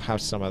there. We'll have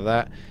some of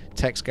that.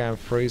 Tech's going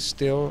through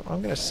still.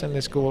 I'm going to send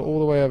this ghoul all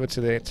the way over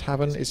to the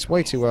tavern. It's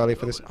way too early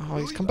for this. Oh,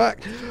 he's come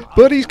back.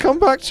 But he's come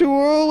back too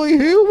early.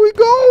 Here we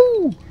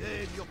go.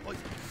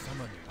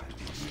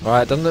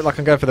 Alright, doesn't look like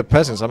I'm going for the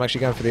peasants. I'm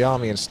actually going for the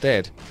army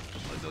instead.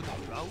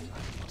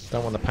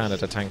 Don't want the panda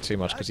to tank too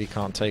much because he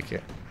can't take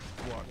it.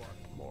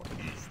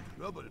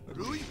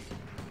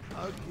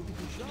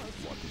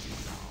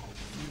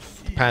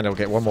 The panda will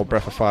get one more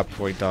breath of fire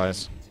before he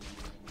dies.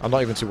 I'm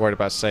not even too worried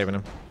about saving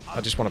him.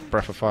 I just want a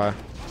breath of fire.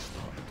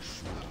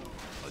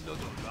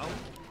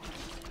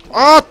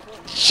 Oh,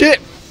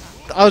 shit!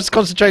 I was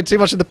concentrating too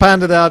much on the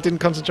panda there. I didn't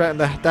concentrate on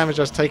the damage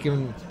I was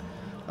taking.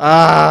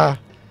 Ah,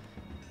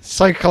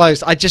 so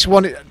close. I just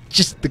wanted,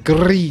 just the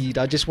greed.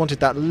 I just wanted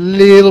that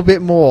little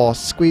bit more.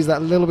 Squeeze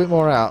that little bit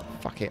more out.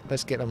 Fuck it.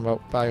 Let's get them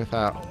both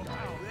out.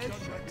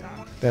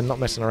 They're not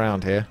messing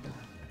around here.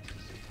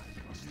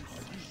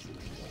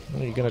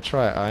 Are you going to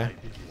try it, are you?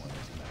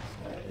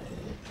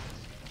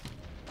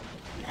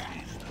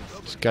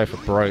 Just go for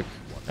broke.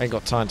 Ain't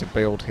got time to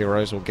build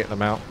heroes or get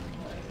them out.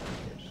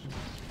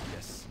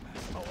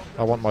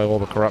 I want my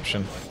Orb of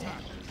Corruption.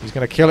 He's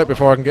going to kill it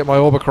before I can get my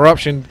Orb of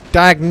Corruption.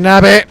 Dag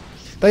nabbit!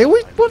 They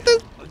always...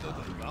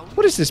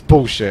 What is this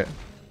bullshit?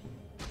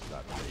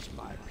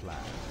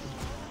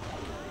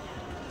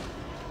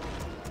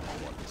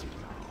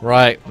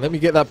 Right, let me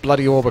get that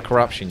bloody Orb of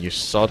Corruption, you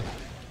sod.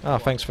 Ah,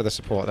 thanks for the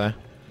support there.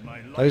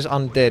 Those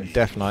undead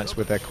Death Knights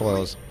with their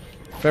coils.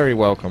 Very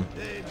welcome.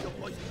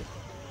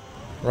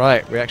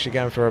 Right, we're actually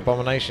going for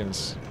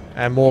abominations.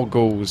 And more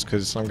ghouls,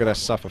 because I'm going to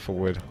suffer for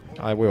wood.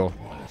 I will.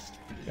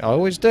 I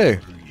always do.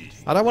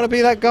 I don't want to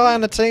be that guy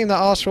on the team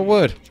that asks for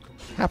wood.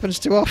 Happens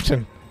too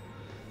often.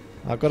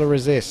 I've got to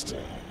resist.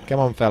 Come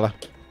on, fella.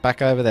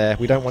 Back over there.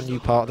 We don't want you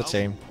part of the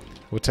team.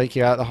 We'll take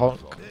you out of the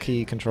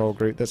hotkey control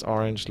group. There's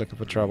orange looking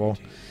for trouble.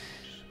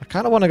 I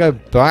kind of want to go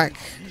back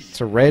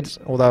to red,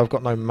 although I've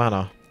got no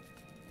mana.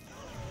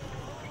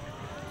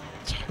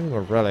 Tomb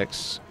of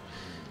Relics.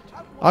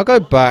 I'll go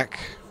back.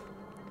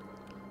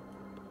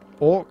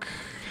 Orc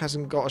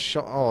hasn't got a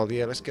shot. Oh,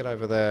 yeah, let's get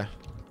over there.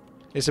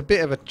 It's a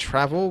bit of a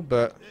travel,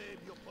 but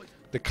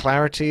the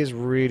clarity is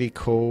really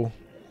cool.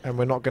 And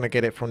we're not going to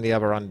get it from the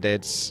other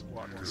undeads.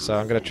 So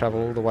I'm going to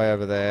travel all the way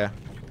over there.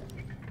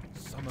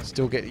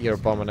 Still get your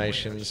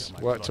abominations.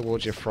 Work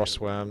towards your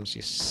frostworms.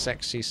 You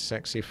sexy,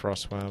 sexy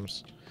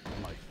frostworms.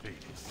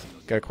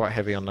 Go quite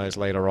heavy on those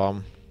later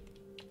on.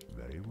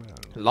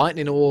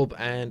 Lightning Orb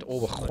and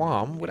Orb of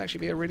Quam would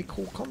actually be a really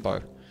cool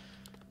combo.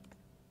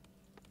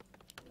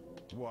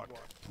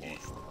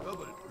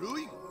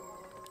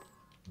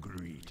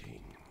 Greetings.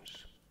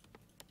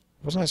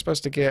 Wasn't I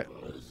supposed to get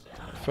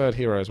third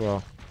hero as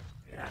well?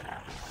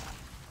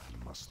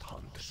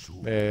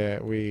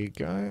 There we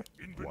go.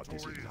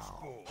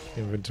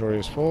 Inventory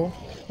is full.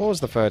 What was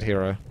the third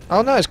hero?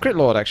 Oh no, it's Crypt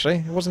Lord actually.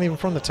 It wasn't even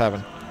from the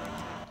tavern.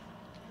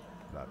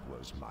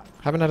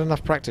 Haven't had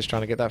enough practice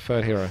trying to get that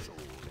third hero.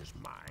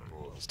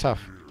 It's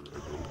tough.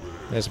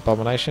 There's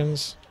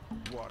abominations.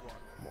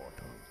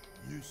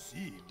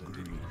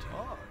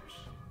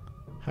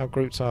 How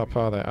groups are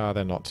they? Ah,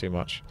 they're not too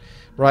much.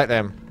 Right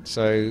then,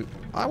 so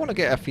I want to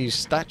get a few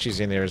statues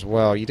in here as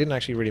well. You didn't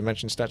actually really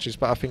mention statues,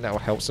 but I think that will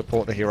help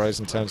support the heroes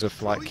in terms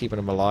of like keeping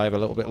them alive a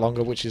little bit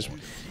longer, which is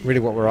really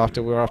what we're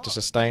after. We're after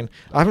sustain.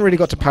 I haven't really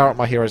got to power up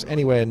my heroes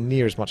anywhere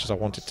near as much as I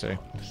wanted to.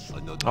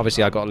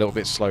 Obviously, I got a little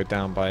bit slowed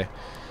down by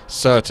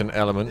certain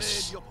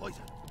elements.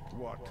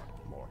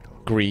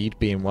 Greed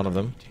being one of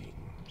them.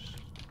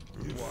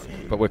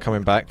 But we're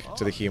coming back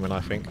to the human, I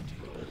think.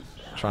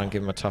 Try and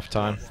give him a tough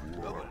time.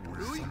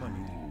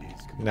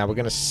 Now we're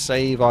going to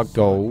save our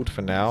gold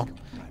for now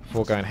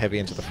before going heavy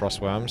into the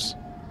frostworms.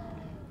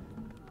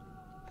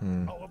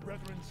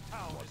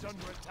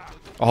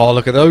 Oh,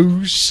 look at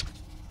those!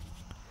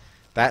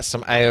 That's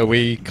some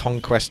AoE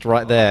conquest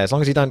right there. As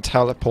long as you don't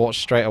teleport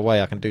straight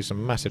away, I can do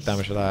some massive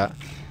damage with that.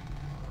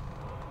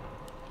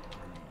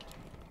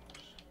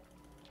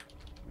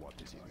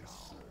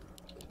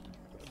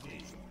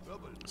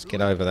 Let's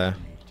get over there.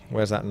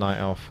 Where's that night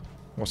elf?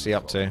 What's he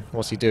up to?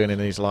 What's he doing in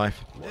his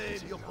life?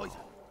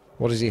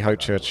 What does he hope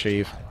to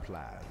achieve?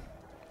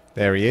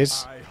 There he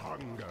is.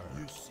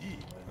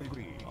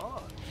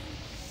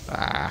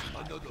 Ah,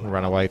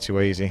 ran away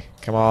too easy.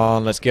 Come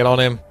on, let's get on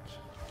him.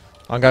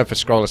 I'm going for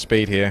scroll of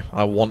speed here.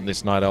 I want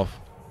this night elf.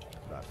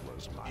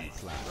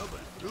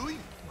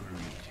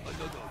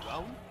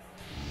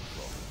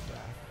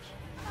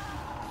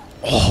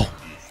 Oh!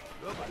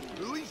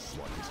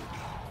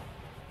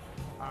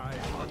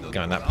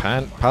 Going that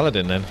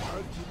paladin then.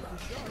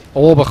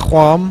 Orb of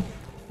Quam.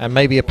 And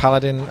maybe a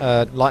paladin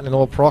lightning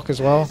orb proc as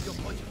well.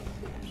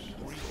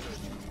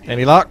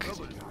 Any luck?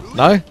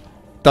 No?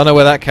 Don't know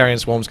where that carrion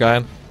swarm's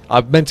going.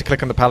 I meant to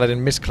click on the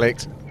paladin,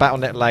 misclicked.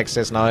 Battlenet lag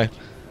says no.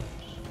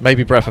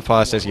 Maybe Breath of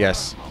Fire says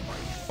yes.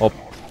 Or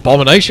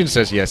Abomination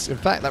says yes. In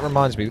fact, that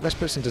reminds me. Let's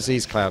put some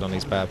Disease Cloud on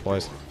these bad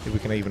boys. If we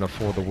can even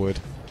afford the wood.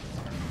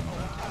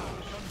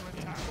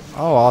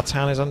 Oh, our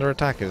town is under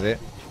attack, is it?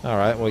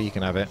 Alright, well you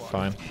can have it.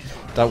 Fine.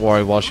 Don't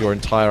worry whilst your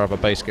entire other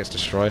base gets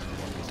destroyed.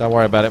 Don't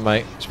worry about it,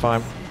 mate. It's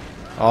fine.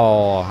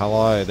 Oh,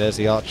 hello. There's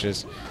the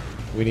archers.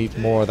 We need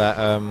more of that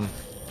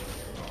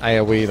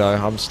AoE, though.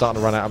 I'm starting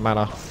to run out of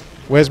mana.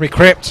 Where's me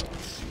Crypt?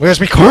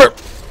 Where's me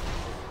Crypt?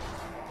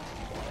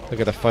 Look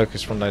at the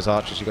focus from those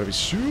archers. You've got to be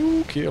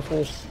so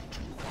careful.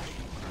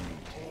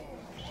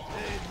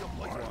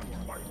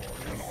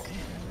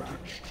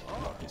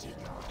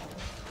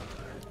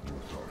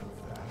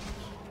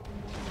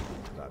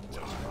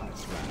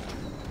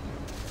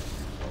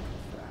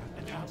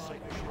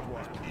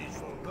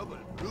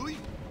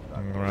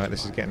 Alright,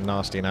 this is getting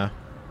nasty now.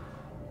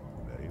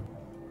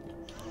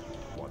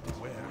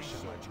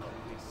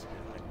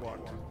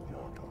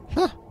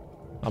 Huh.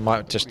 I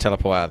might just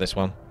teleport out of this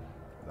one.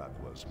 That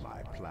was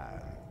my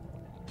plan.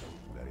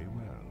 Very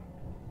well.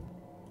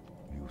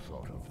 You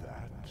thought of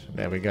that.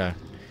 There we go.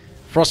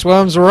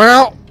 Frostworms are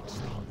out!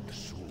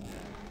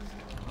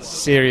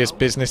 Serious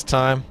business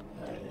time.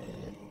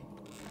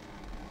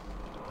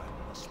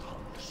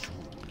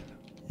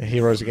 The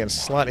heroes are getting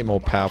slightly more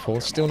powerful.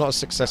 Still not as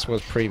successful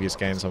as previous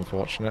games,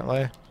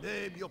 unfortunately.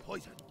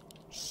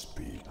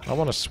 I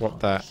want to swap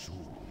that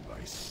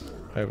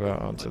over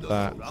onto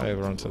that,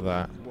 over onto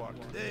that.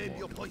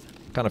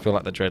 Kind of feel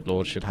like the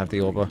Dreadlord should have the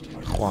Orb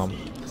of Quam.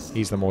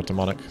 He's the more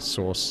demonic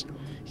source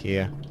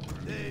here.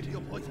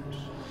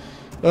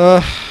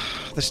 The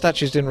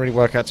statues didn't really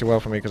work out too well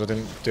for me because I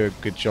didn't do a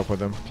good job with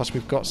them. Plus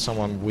we've got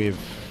someone with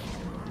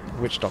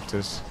witch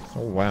doctors.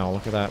 Oh wow,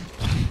 look at that.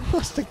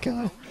 That's the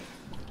guy.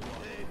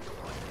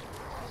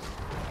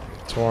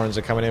 Taurens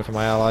are coming in for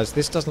my allies.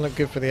 This doesn't look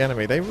good for the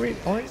enemy. They really...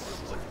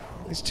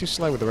 He's too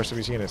slow with the rest of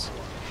his units.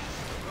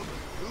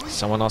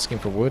 Someone asking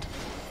for wood?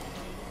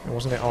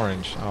 Wasn't it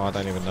orange? Oh, I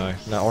don't even know.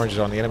 No, orange is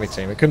on the enemy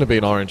team. It couldn't have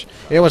been orange.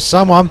 It was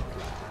someone.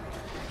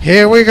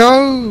 Here we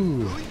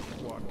go!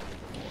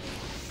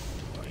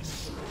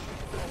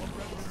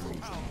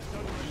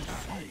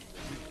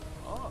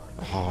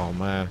 Oh,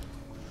 man.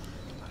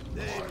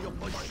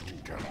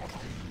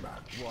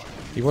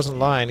 He wasn't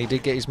lying. He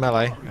did get his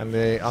melee. And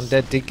the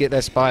undead did get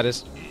their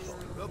spiders.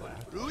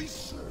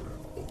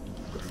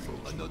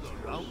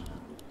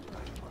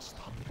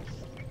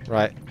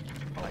 Right.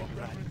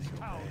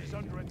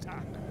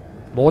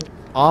 More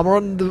armor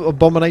on the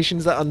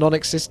abominations that are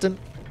non-existent?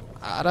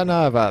 I don't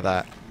know about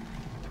that.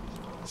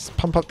 Let's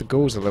pump up the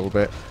ghouls a little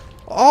bit.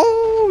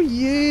 Oh,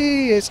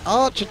 yeah, it's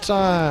archer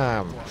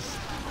time.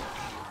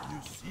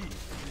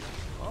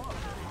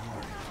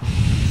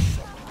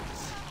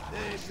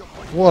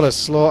 What a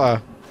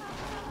slaughter.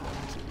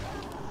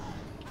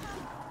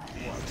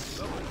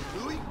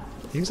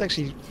 He was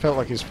actually felt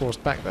like he was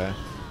forced back there.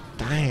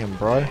 Damn,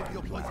 bro.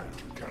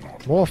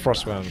 More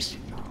frostworms.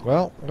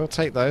 Well, we'll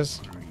take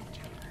those.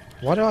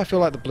 Why do I feel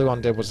like the blue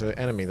undead was the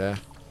enemy there?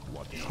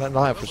 That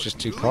knife was just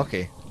too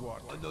cocky.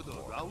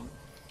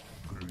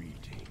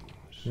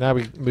 Now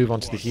we move on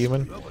to the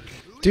human.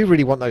 Do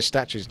really want those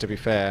statues, to be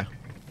fair,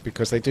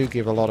 because they do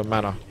give a lot of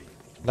mana.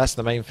 That's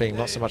the main thing,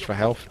 not so much for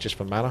health, just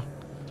for mana.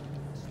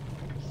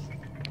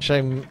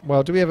 Shame.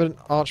 Well, do we have an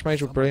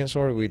Archmage with Brilliance,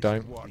 or we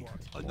don't?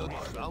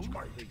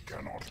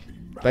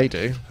 They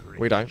do.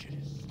 We don't.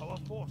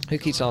 Who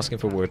keeps asking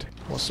for wood?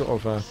 What sort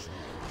of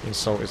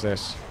insult is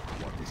this?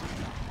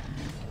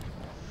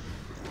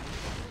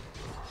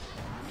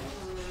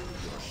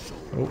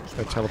 Oh,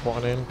 they're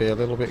teleporting in. Be a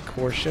little bit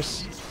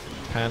cautious.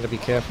 Panda, be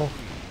careful.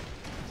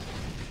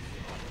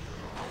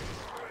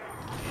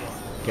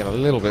 Get a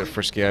little bit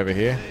frisky over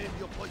here.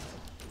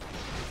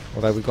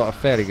 Although we've got a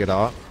fairly good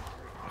art.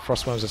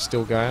 Frostworms are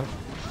still going.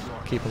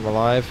 Keep them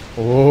alive.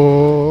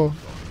 Oh!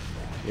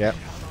 Yep.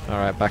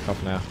 Alright, back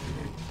off now.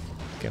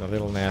 Getting a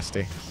little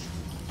nasty.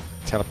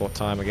 Teleport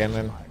time again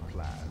then.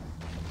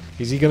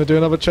 Is he going to do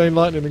another chain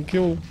lightning and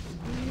kill?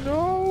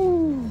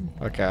 No!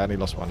 Okay, I only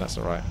lost one. That's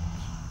alright.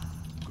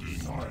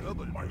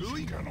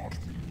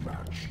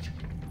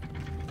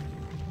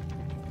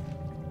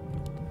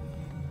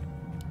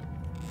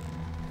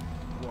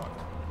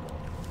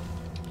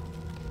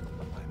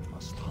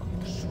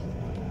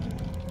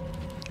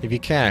 If you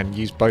can,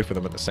 use both of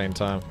them at the same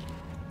time.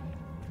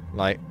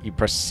 Like, you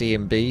press C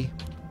and B,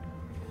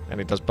 and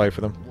it does both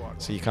of them.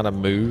 So you kind of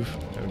move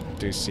and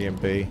do C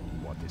and B.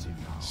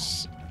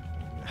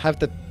 Have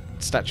the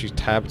statues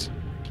tabbed.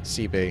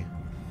 CB.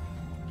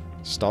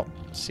 Stop.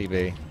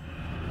 CB.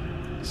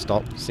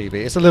 Stop. CB.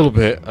 It's a little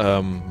bit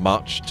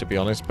much, to be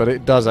honest, but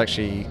it does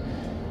actually...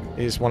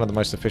 It's one of the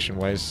most efficient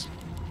ways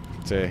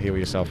to heal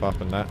yourself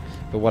up and that.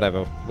 But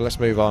whatever. Let's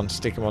move on.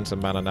 Stick him onto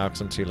mana now, because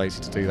I'm too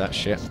lazy to do that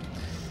shit.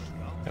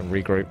 And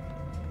regroup.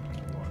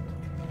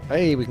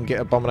 Hey, we can get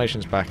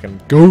abominations back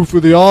and go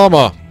for the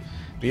armor!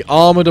 The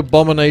armored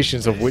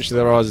abominations, of which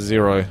there are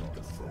 0.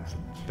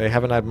 They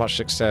haven't had much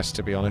success,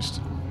 to be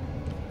honest,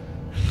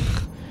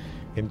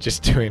 in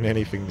just doing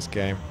anything this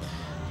game.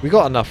 We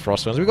got enough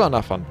frostworms, we got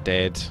enough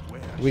undead.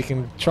 We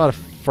can try to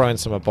throw in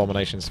some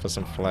abominations for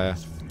some flair.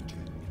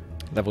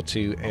 Level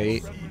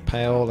 2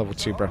 Pale, level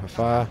 2 Breath of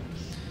Fire,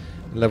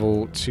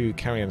 level 2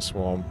 Carrion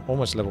Swarm,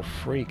 almost level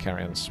 3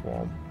 Carrion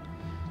Swarm.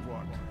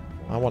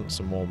 I want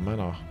some more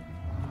mana.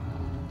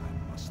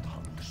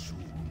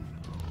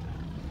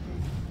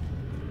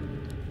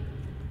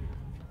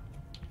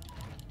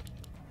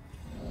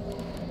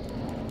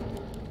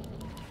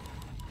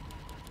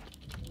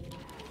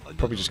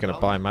 Probably just going to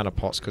buy mana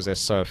pots because they're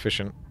so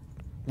efficient.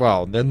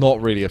 Well, they're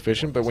not really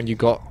efficient, but when you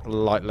got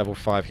light level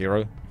 5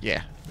 hero,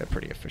 yeah, they're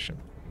pretty efficient.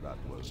 That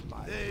was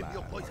my plan. I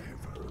have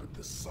heard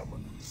the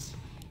summons.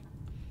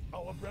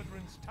 Our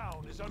brethren's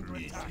town is under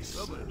attack.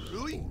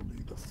 Only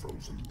the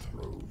frozen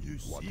throne.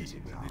 What is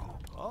it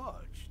now?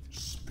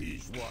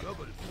 Speak. I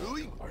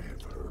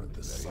have heard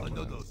the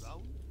summons.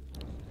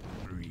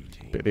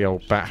 Bit of the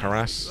old bat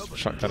harass.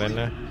 Chuck that in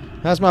there.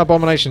 How's my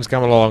abominations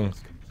come along?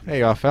 There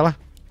you are, fella.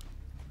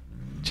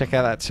 Check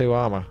out that 2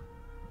 armor.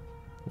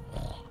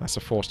 That's a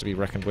force to be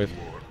reckoned with.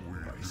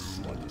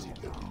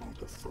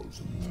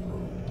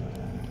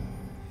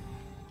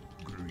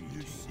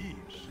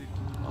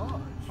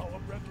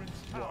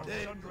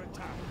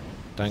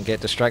 Don't get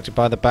distracted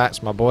by the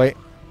bats, my boy.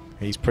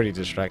 He's pretty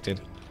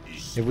distracted.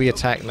 If we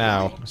attack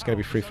now, it's going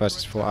to be 3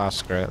 versus 4. Ah,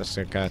 screw it. Let's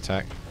go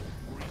attack.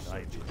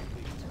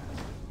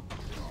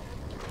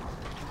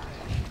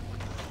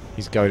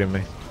 He's goading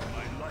me.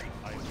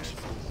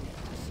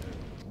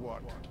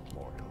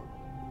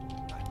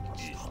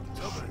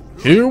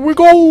 Here we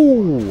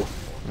go!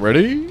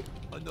 Ready?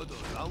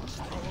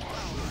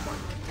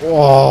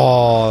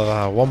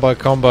 Oh, wombo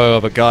combo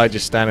of a guy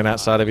just standing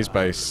outside of his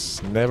base.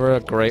 Never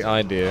a great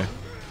idea.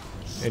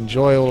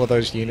 Enjoy all of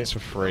those units for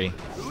free.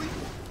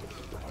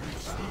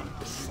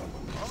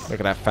 Look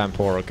at that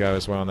Vampora go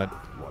as well, and that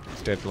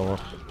Dead Lord.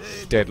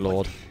 Dead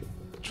Lord.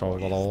 Troll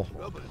lol.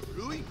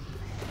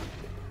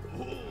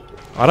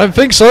 I don't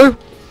think so!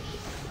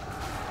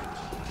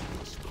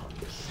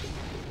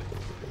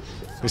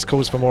 This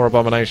calls for more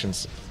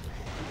abominations.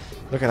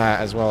 Look at that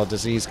as well,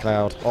 disease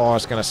cloud. Oh,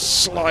 it's going to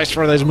slice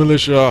through those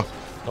militia.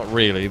 Not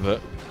really, but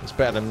it's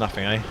better than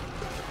nothing, eh?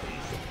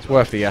 It's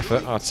worth the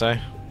effort, I'd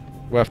say.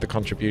 Worth the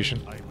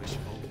contribution.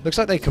 Looks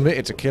like they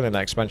committed to killing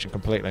that expansion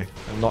completely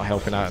and not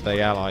helping out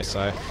the ally,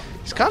 so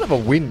it's kind of a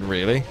win,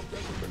 really.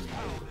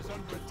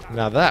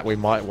 Now that we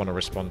might want to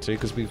respond to,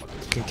 because we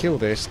can kill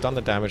this, done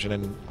the damage, and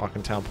then I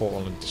can town portal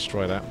and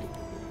destroy that.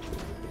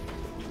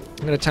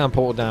 I'm going to town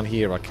portal down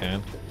here, I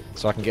can.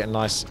 So I can get a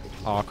nice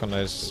arc on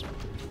those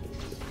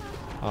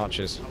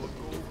archers.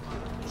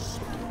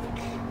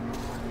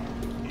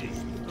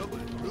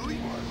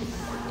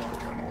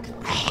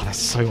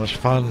 So much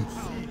fun.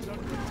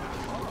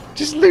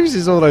 Just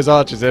loses all those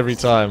archers every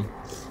time.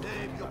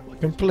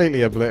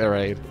 Completely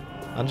obliterated.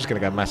 I'm just going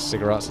to go mass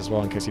cigarettes as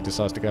well in case he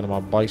decides to go to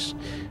my base.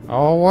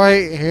 Oh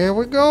wait, here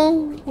we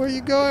go. Where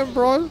you going,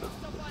 bro?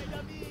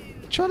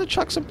 Trying to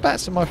chuck some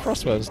bats at my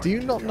frostworms. Do you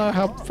not know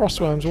how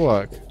frostworms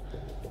work?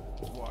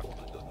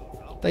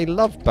 They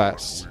love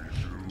bats.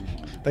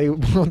 They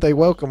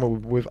welcome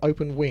them with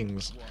open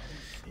wings.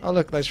 Oh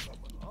look, those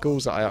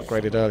ghouls that I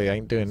upgraded earlier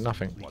ain't doing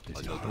nothing.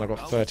 And I've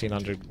got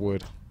 1300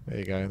 wood. There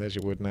you go, there's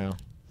your wood now.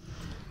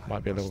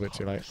 Might be a little bit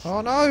too late.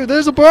 Oh no,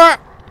 there's a bat!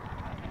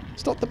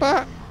 Stop the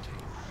bat!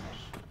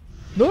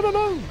 No, no,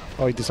 no!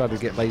 Oh, he decided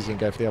to get lazy and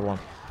go for the other one.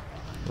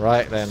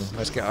 Right then,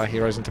 let's get our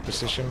heroes into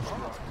position.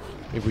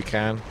 If we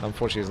can.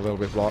 Unfortunately, it's a little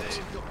bit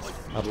blocked.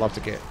 I'd love to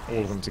get all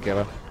of them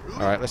together.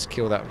 Alright, let's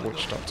kill that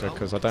witch doctor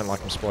because I don't like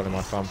him spoiling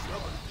my fun.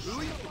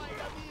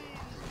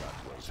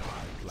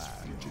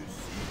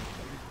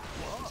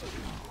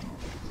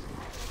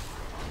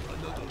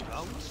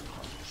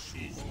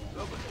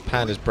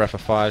 Panda's Breath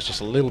of Fire is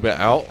just a little bit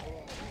out.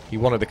 He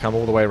wanted to come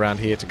all the way around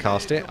here to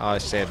cast it. I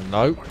said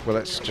no. Well,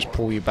 let's just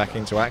pull you back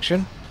into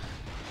action.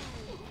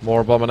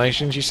 More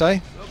abominations, you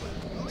say?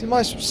 Did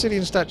my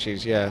obsidian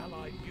statues? Yeah.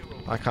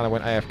 I kind of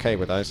went AFK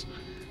with those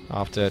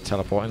after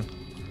teleporting.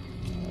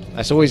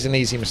 That's always an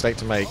easy mistake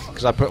to make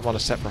because I put them on a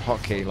separate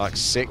hotkey, like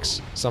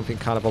 6, something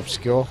kind of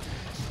obscure.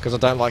 Because I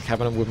don't like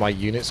having them with my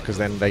units because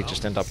then they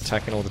just end up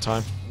attacking all the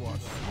time.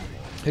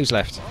 Who's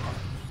left?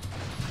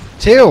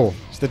 Teal!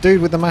 It's the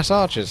dude with the mass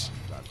archers.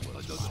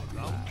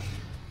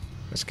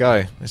 Let's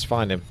go. Let's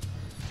find him.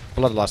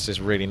 Bloodlust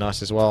is really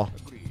nice as well.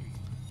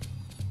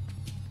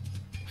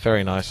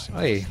 Very nice.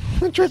 Hey,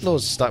 the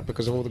Dreadlord's stuck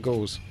because of all the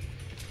ghouls.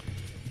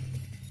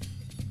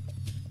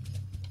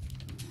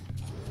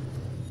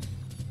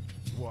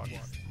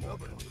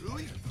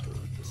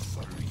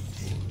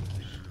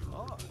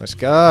 Let's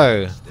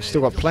go.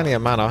 Still got plenty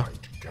of mana.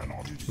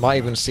 Might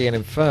even see an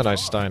Inferno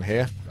Stone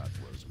here.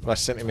 If I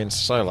sent him in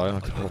solo, I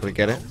could probably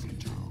get it.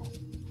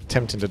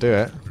 Tempting to do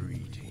it.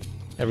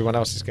 Everyone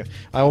else is going.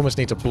 I almost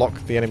need to block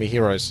the enemy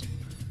heroes.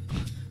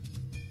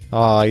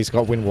 Ah, he's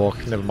got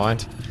Windwalk. Never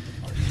mind.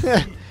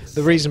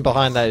 The reason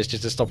behind that is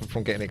just to stop him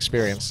from getting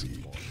experience.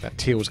 That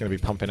Teal's going to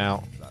be pumping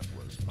out.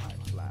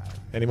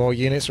 Any more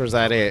units, or is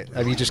that it?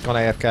 Have you just gone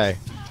AFK?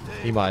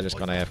 He might have just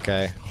gone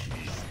AFK.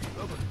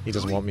 He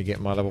doesn't want me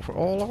getting my level 4.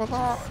 Oh, look at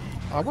that!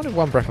 I wanted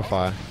one Breath of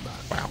Fire.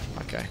 Wow,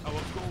 okay.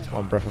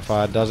 One Breath of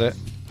Fire does it.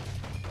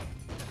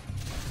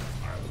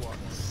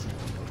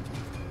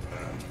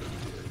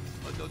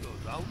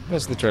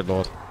 Where's the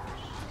Dreadlord?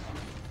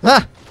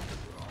 Ah!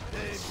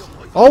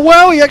 Oh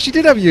well, he actually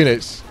did have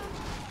units!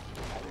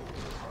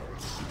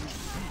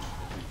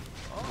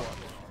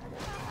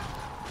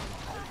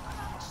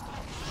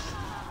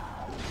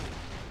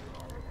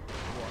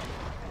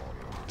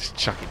 Just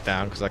chuck it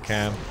down because I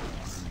can.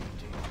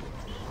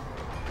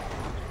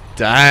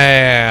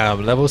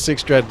 Damn! Level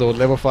 6 Dreadlord,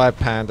 level 5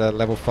 Panda,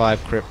 level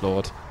 5 Crypt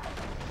Lord.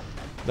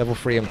 Level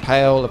 3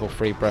 Impale, level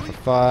 3 Breath of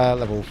Fire,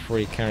 level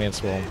 3 Carrion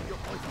Swarm.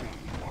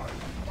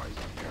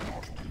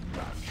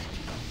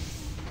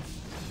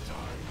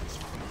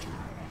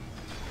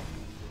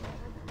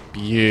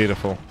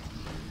 Beautiful.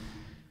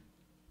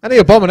 And the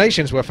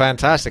abominations were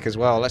fantastic as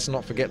well. Let's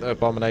not forget the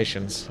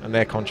abominations and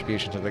their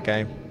contribution to the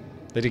game.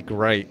 They did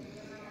great.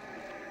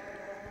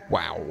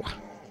 Wow.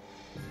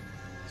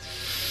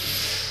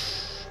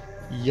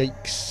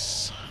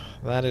 Yikes.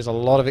 That is a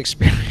lot of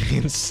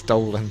experience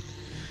stolen.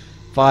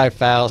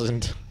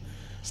 5,000.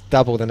 It's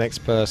double the next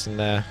person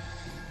there.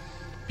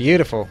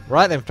 Beautiful.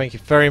 Right then, thank you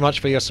very much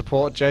for your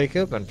support,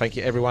 Jacob, and thank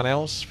you everyone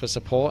else for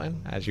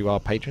supporting, as you are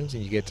patrons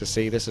and you get to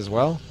see this as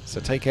well. So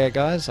take care,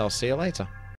 guys. I'll see you later.